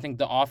think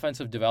the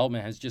offensive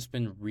development has just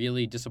been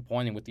really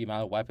disappointing with the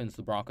amount of weapons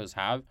the Broncos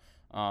have.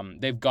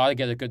 They've got to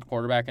get a good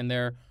quarterback in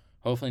there.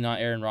 Hopefully not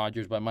Aaron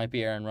Rodgers, but it might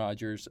be Aaron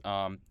Rodgers.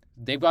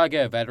 They've got to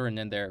get a veteran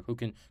in there who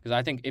can, because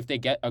I think if they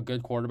get a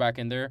good quarterback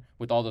in there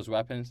with all those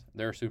weapons,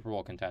 they're a Super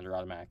Bowl contender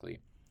automatically.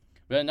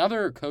 But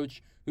another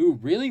coach who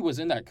really was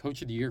in that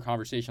Coach of the Year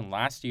conversation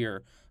last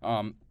year,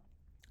 out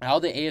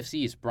of the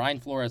AFCs, Brian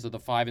Flores of the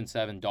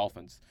 5-7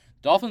 Dolphins.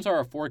 Dolphins are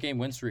a 4-game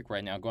win streak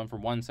right now, going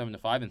from 1-7 to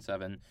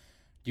 5-7.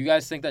 Do you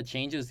guys think that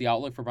changes the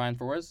outlook for Brian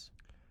Flores?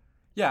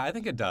 Yeah, I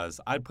think it does.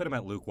 I'd put him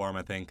at lukewarm,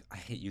 I think. I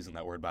hate using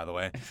that word, by the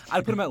way.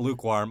 I'd put him at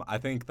lukewarm. I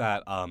think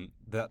that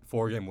that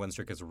 4-game win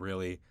streak has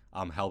really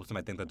helped him.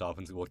 I think the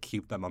Dolphins will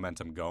keep that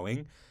momentum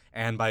going.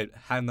 And by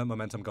having that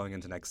momentum going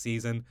into next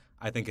season,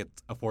 I think it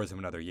affords him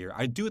another year.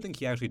 I do think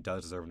he actually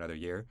does deserve another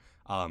year.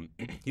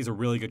 He's a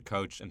really good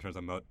coach in terms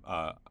of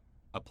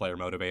a player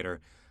motivator.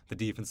 The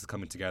defense is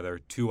coming together.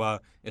 Tua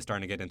is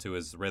starting to get into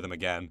his rhythm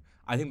again.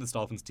 I think this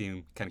Dolphins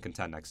team can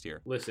contend next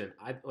year. Listen,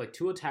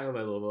 Tua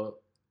Tagovailoa,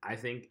 I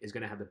think is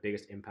going to have the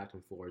biggest impact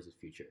on Flores'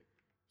 future.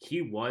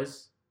 He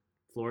was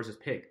Flores'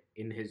 pick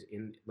in the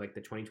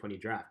 2020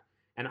 draft.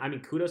 And I mean,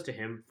 kudos to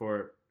him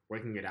for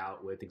working it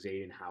out with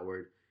Xavier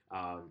Howard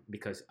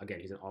because, again,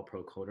 he's an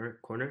all-pro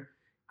corner.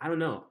 I don't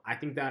know. I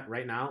think that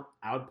right now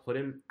I would put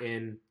him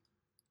in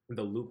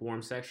the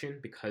lukewarm section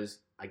because,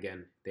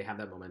 again, they have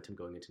that momentum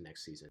going into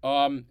next season.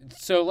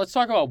 So let's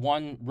talk about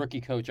one rookie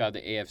coach out of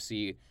the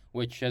AFC,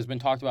 which has been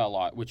talked about a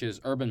lot, which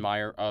is Urban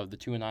Meyer of the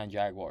 2-9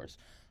 Jaguars.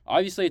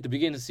 Obviously, at the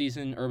beginning of the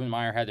season, Urban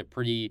Meyer had a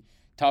pretty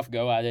tough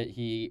go at it.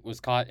 He was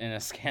caught in a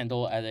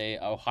scandal at a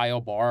Ohio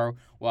bar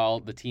while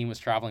the team was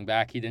traveling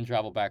back. He didn't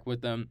travel back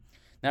with them.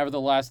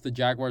 Nevertheless, the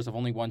Jaguars have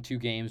only won 2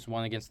 games,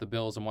 one against the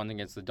Bills and one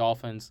against the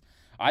Dolphins.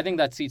 I think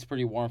that seat's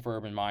pretty warm for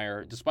Urban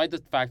Meyer. Despite the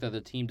fact that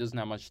the team doesn't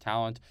have much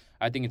talent,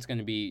 I think it's going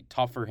to be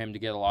tough for him to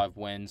get a lot of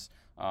wins.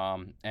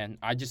 And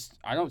I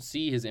don't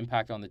see his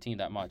impact on the team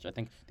that much. I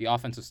think the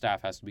offensive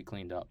staff has to be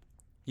cleaned up.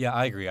 Yeah,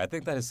 I agree. I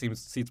think that his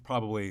seat's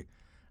probably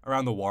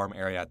around the warm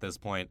area at this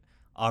point.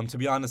 To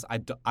be honest,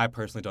 I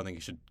personally don't think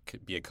he should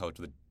be a coach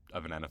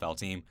of an NFL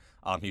team.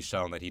 He's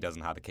shown that he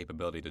doesn't have the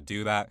capability to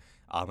do that.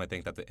 I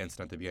think that the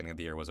incident at the beginning of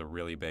the year was a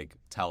really big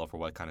tell for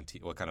what kind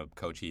of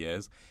coach he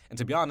is. And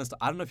to be honest,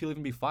 I don't know if he'll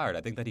even be fired.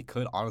 I think that he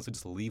could honestly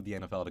just leave the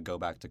NFL to go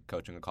back to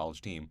coaching a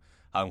college team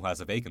who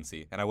has a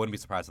vacancy, and I wouldn't be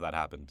surprised if that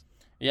happened.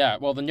 Yeah,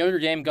 well, the Notre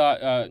Dame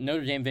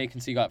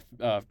vacancy got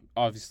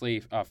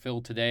obviously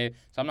filled today,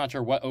 so I'm not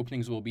sure what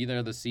openings will be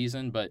there this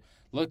season, but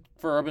look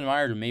for Urban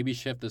Meyer to maybe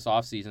shift this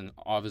offseason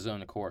of his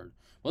own accord.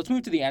 Let's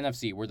move to the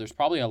NFC, where there's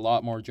probably a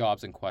lot more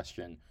jobs in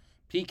question.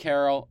 Pete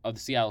Carroll of the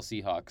Seattle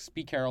Seahawks.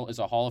 Pete Carroll is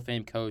a Hall of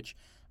Fame coach,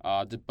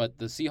 but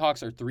the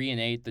Seahawks are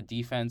 3-8. The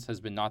defense has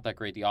been not that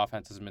great. The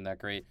offense hasn't been that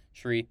great.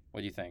 Shri,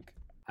 what do you think?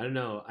 I don't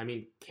know. I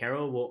mean,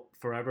 Carroll will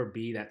forever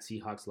be that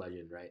Seahawks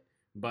legend, right?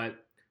 But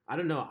I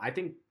don't know. I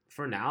think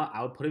for now,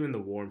 I would put him in the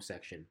warm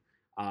section.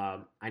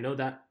 I know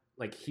that,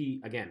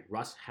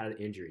 Russ had an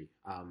injury,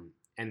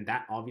 and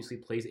that obviously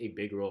plays a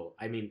big role.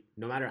 I mean,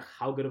 no matter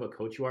how good of a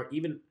coach you are,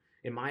 even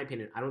in my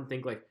opinion, I don't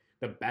think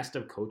the best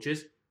of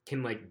coaches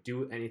can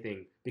do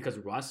anything because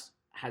Russ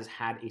has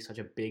had such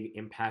a big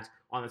impact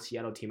on the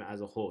Seattle team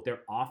as a whole. Their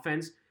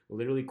offense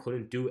literally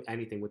couldn't do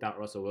anything without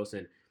Russell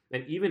Wilson.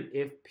 And even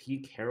if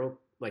Pete Carroll,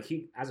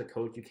 he as a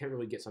coach, you can't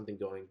really get something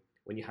going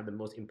when you have the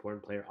most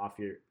important player off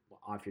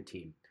your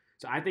team.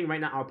 So I think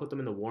right now I'll put them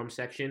in the warm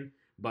section,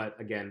 but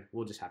again,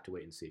 we'll just have to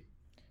wait and see.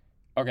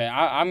 Okay,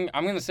 I'm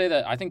gonna say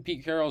that I think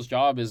Pete Carroll's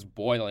job is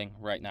boiling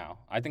right now.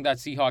 I think that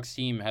Seahawks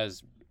team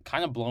has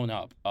kind of blown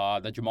up.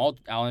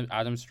 The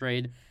Adams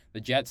trade, the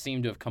Jets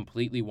seem to have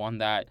completely won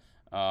that.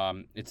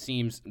 It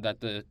seems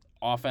that the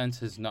offense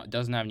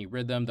doesn't have any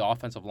rhythm. The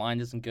offensive line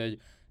isn't good.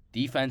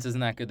 Defense isn't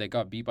that good. They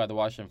got beat by the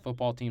Washington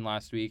football team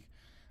last week.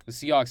 The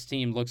Seahawks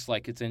team looks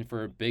like it's in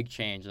for a big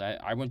change.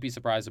 I wouldn't be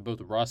surprised if both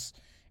Russ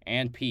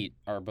and Pete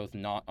are both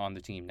not on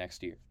the team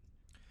next year.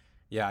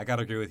 Yeah, I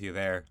gotta agree with you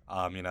there.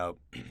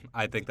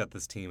 I think that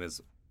this team is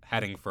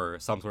heading for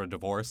some sort of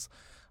divorce,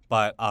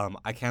 but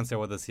I can't say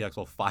whether the Seahawks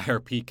will fire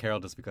Pete Carroll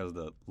just because of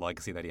the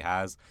legacy that he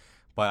has.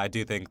 But I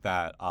do think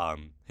that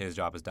his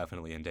job is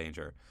definitely in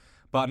danger.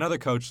 But another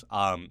coach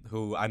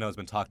who I know has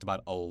been talked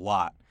about a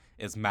lot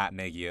is Matt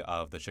Nagy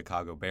of the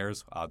Chicago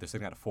Bears. They're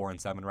sitting at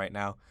 4-7 right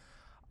now.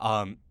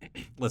 Um,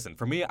 Listen,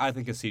 for me, I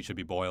think his seat should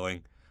be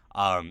boiling.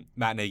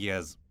 Matt Nagy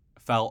has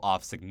fell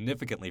off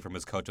significantly from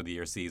his Coach of the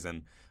Year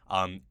season.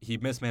 He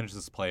mismanages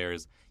his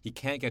players. He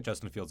can't get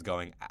Justin Fields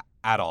going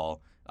at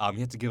all. He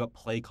had to give up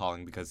play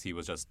calling because he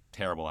was just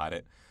terrible at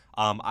it.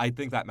 I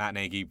think that Matt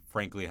Nagy,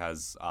 frankly,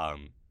 has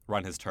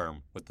run his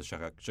term with the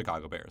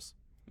Chicago Bears.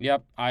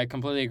 Yep, I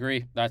completely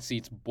agree. That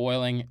seat's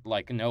boiling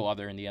like no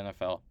other in the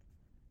NFL.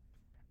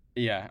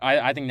 Yeah,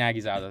 I think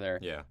Nagy's out of there.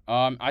 Yeah.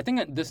 I think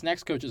that this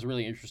next coach is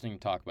really interesting to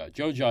talk about.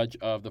 Joe Judge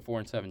of the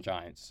 4-7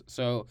 Giants.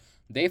 So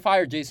they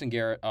fired Jason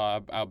Garrett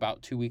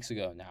about 2 weeks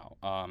ago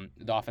now,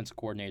 the offensive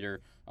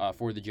coordinator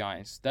for the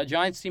Giants. That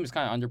Giants team is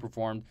kind of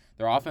underperformed.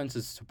 Their offense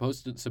is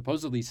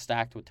supposedly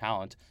stacked with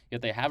talent,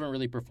 yet they haven't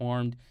really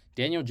performed.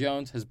 Daniel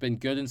Jones has been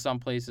good in some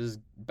places,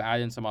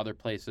 bad in some other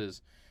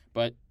places.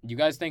 But you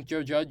guys think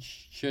Joe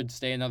Judge should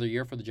stay another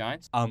year for the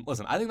Giants?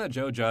 Listen, I think that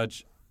Joe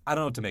Judge, I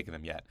don't know what to make of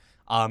him yet.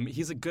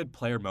 He's a good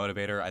player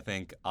motivator, I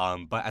think,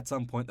 but at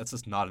some point, that's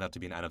just not enough to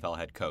be an NFL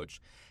head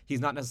coach. He's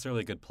not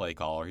necessarily a good play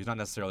caller. He's not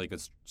necessarily a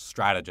good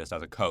strategist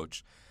as a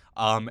coach.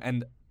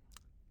 And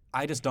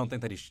I just don't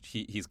think that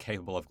he's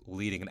capable of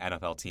leading an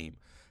NFL team.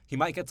 He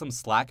might get some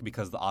slack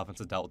because the offense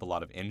has dealt with a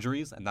lot of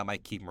injuries, and that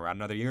might keep him around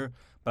another year.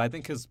 But I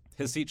think his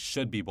seat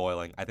should be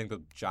boiling. I think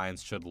the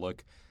Giants should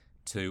look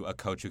to a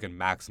coach who can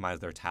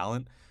maximize their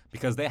talent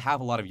because they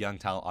have a lot of young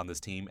talent on this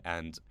team,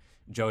 and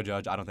Joe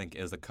Judge, I don't think,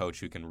 is a coach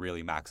who can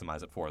really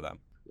maximize it for them.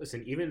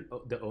 Listen, even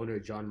the owner,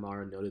 John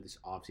Mara, noted this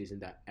offseason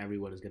that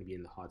everyone is going to be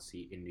in the hot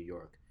seat in New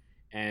York.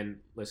 And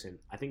listen,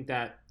 I think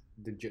that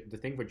the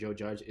thing for Joe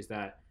Judge is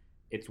that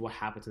it's what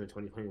happens in the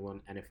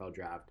 2021 NFL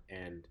draft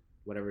and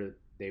whatever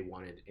they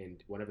want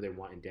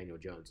in Daniel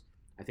Jones.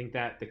 I think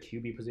that the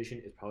QB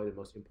position is probably the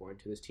most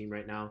important to this team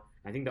right now.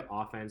 I think the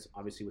offense,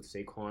 obviously with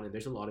Saquon, and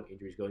there's a lot of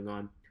injuries going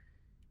on.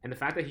 And the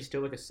fact that he's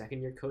still like a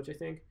second-year coach, I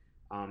think,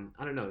 I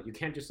don't know. You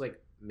can't just like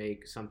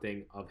make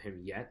something of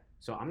him yet.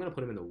 So I'm going to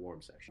put him in the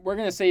warm section. We're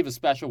going to save a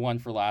special one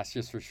for last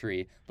just for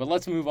Shree. But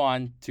let's move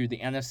on to the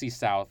NFC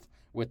South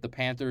with the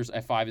Panthers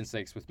at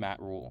 5-6 with Matt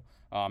Rule.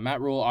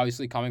 Matt Rule,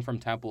 obviously coming from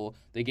Temple,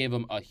 they gave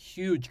him a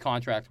huge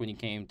contract when he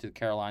came to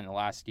Carolina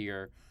last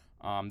year.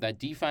 That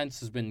defense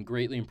has been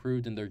greatly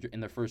improved in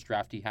their first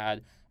draft he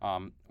had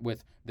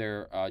with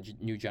their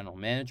new general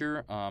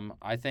manager.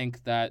 I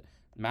think that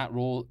Matt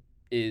Rule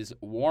is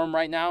warm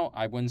right now.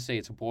 I wouldn't say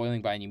it's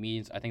boiling by any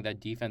means. I think that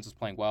defense is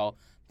playing well.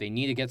 They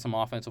need to get some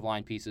offensive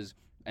line pieces,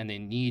 and they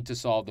need to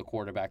solve the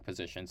quarterback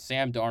position.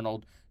 Sam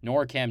Darnold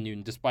nor Cam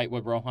Newton, despite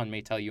what Rohan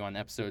may tell you on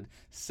episode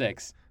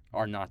 6,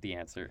 are not the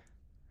answer.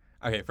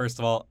 Okay, first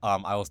of all,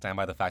 I will stand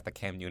by the fact that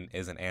Cam Newton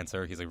is an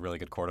answer. He's a really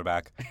good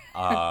quarterback.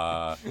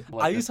 I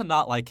used to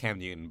not like Cam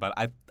Newton, but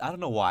I don't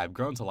know why. I've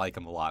grown to like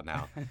him a lot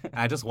now. And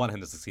I just want him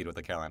to succeed with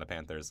the Carolina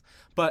Panthers.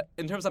 But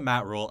in terms of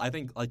Matt Rule, I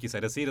think, like you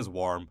said, his seat is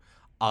warm.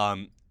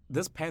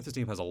 This Panthers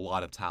team has a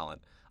lot of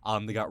talent.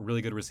 They got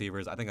really good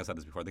receivers. I think I said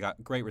this before. They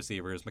got great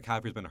receivers.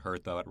 McCaffrey's been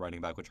hurt, though, at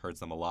running back, which hurts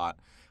them a lot.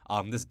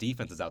 This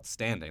defense is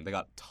outstanding. They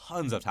got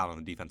tons of talent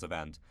on the defensive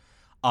end.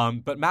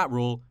 But Matt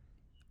Rule,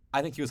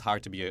 I think he was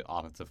hired to be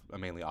a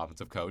mainly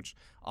offensive coach.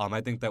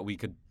 I think that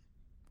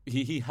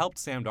he helped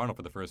Sam Darnold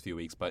for the first few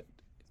weeks, but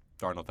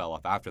Darnold fell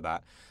off after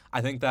that.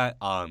 I think that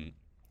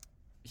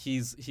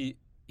he's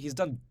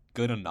done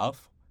good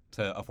enough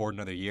to afford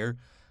another year,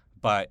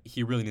 but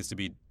he really needs to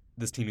be.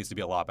 This team needs to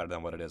be a lot better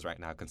than what it is right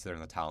now,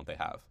 considering the talent they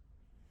have.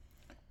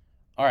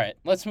 All right,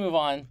 let's move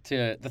on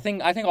to the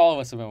thing I think all of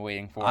us have been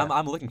waiting for.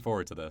 I'm looking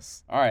forward to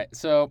this. All right,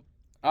 so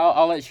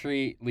I'll let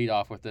Shree lead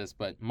off with this,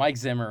 but Mike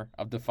Zimmer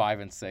of the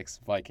 5-6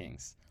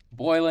 Vikings.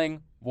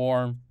 Boiling,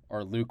 warm,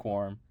 or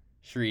lukewarm?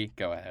 Shree,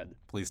 go ahead.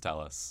 Please tell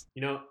us.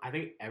 You know, I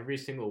think every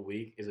single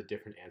week is a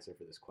different answer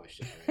for this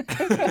question.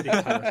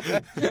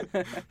 Right?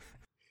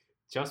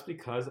 Just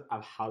because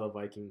of how the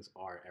Vikings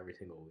are every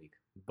single week.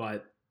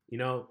 But, you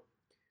know,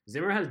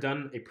 Zimmer has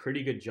done a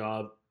pretty good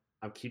job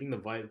of keeping the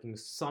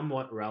Vikings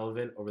somewhat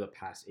relevant over the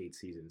past 8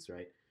 seasons,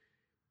 right?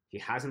 He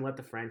hasn't let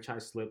the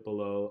franchise slip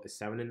below a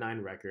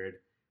 7-9 record.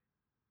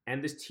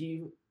 And this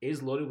team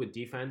is loaded with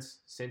defense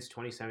since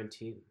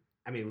 2017.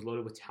 I mean, it was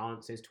loaded with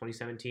talent since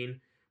 2017,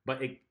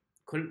 but it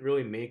couldn't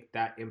really make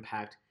that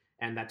impact.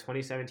 And that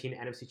 2017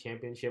 NFC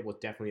Championship was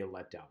definitely a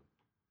letdown.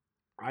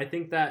 I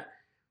think that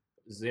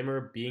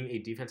Zimmer being a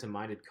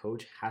defensive-minded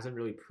coach hasn't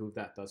really proved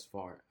that thus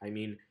far. I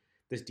mean,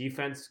 this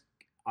defense,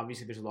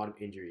 obviously there's a lot of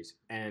injuries.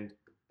 And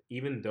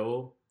even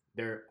though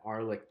there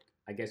are, like,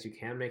 I guess you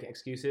can make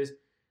excuses,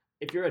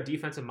 if you're a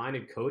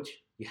defensive-minded coach,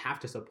 you have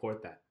to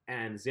support that.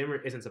 And Zimmer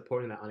isn't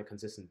supporting that on a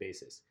consistent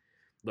basis.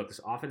 Look,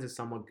 this offense is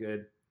somewhat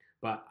good,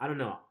 but I don't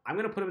know. I'm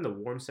going to put him in the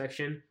warm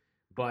section,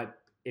 but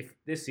if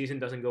this season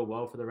doesn't go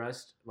well for the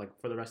rest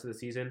of the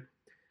season,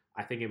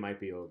 I think it might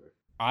be over.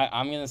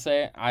 I'm going to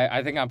say,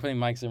 I think I'm putting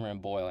Mike Zimmer in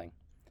boiling.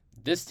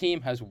 This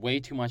team has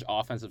way too much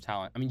offensive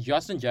talent. I mean,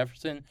 Justin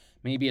Jefferson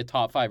may be a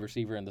top 5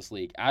 receiver in this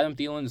league. Adam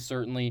Thielen is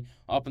certainly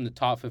up in the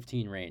top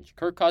 15 range.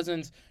 Kirk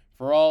Cousins,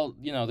 for all,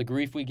 the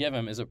grief we give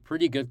him, is a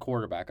pretty good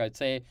quarterback. I'd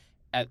say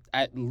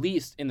at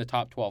least in the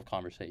top 12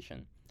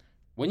 conversation.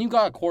 When you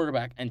got a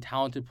quarterback and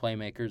talented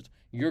playmakers,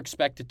 you're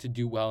expected to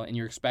do well, and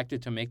you're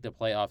expected to make the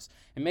playoffs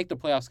and make the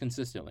playoffs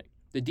consistently.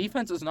 The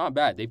defense is not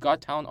bad. They've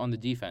got talent on the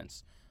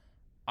defense.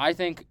 I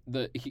think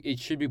it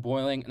should be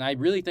boiling, and I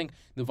really think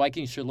the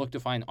Vikings should look to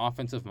find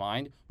offensive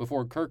mind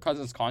before Kirk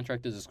Cousins'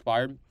 contract is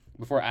expired,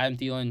 before Adam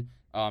Thielen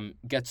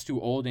gets too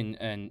old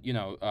and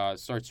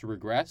starts to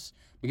regress,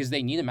 because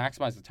they need to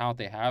maximize the talent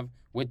they have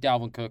with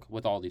Dalvin Cook,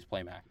 with all these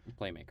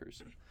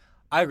playmakers.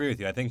 I agree with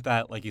you. I think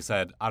that, like you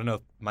said, I don't know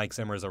if Mike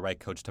Zimmer is the right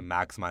coach to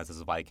maximize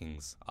this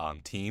Vikings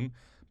team,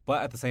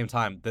 but at the same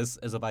time, this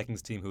is a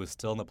Vikings team who is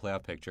still in the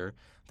playoff picture.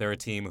 They're a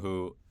team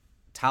who,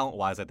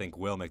 talent-wise, I think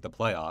will make the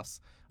playoffs,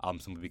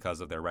 simply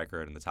because of their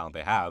record and the talent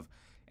they have.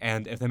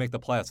 And if they make the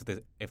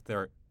playoffs, if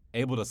they're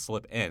able to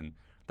slip in,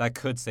 that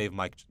could save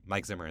Mike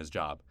Zimmer his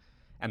job.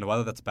 And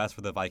whether that's best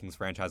for the Vikings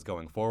franchise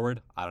going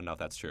forward, I don't know if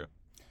that's true.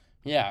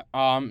 Yeah.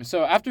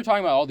 So after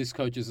talking about all these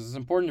coaches, it's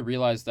important to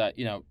realize that,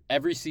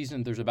 every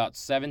season there's about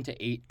 7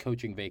 to 8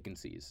 coaching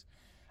vacancies.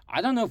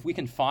 I don't know if we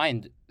can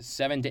find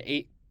 7 to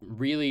 8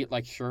 really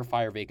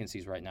surefire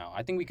vacancies right now.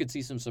 I think we could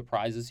see some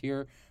surprises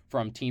here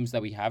from teams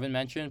that we haven't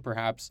mentioned.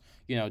 Perhaps,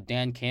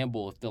 Dan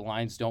Campbell if the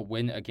Lions don't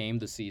win a game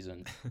this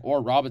season,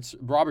 or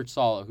Robert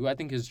Saleh, who I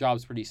think his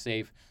job's pretty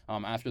safe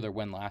after their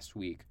win last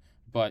week.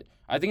 But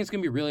I think it's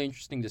going to be really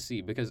interesting to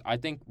see, because I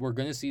think we're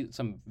going to see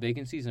some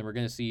vacancies and we're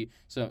going to see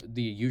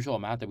the usual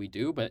amount that we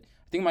do, but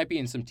I think it might be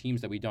in some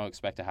teams that we don't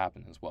expect to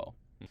happen as well.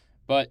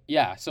 But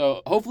yeah,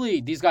 so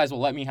hopefully these guys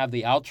will let me have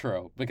the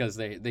outro, because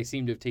they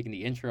seem to have taken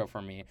the intro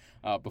from me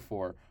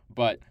before.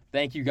 But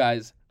thank you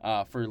guys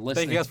for listening.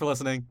 Thank you guys for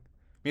listening.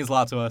 Means a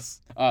lot to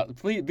us.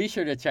 Please be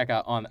sure to check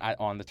out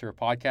on the Turf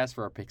podcast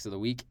for our picks of the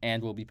week,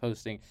 and we'll be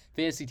posting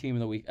Fantasy Team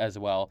of the Week as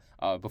well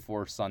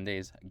before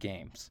Sunday's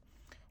games.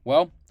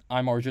 Well,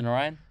 I'm Arjun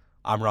Ryan.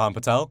 I'm Rohan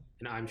Patel.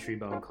 And I'm Shri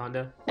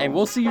Balakonda. And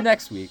we'll see you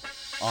next week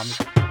on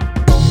the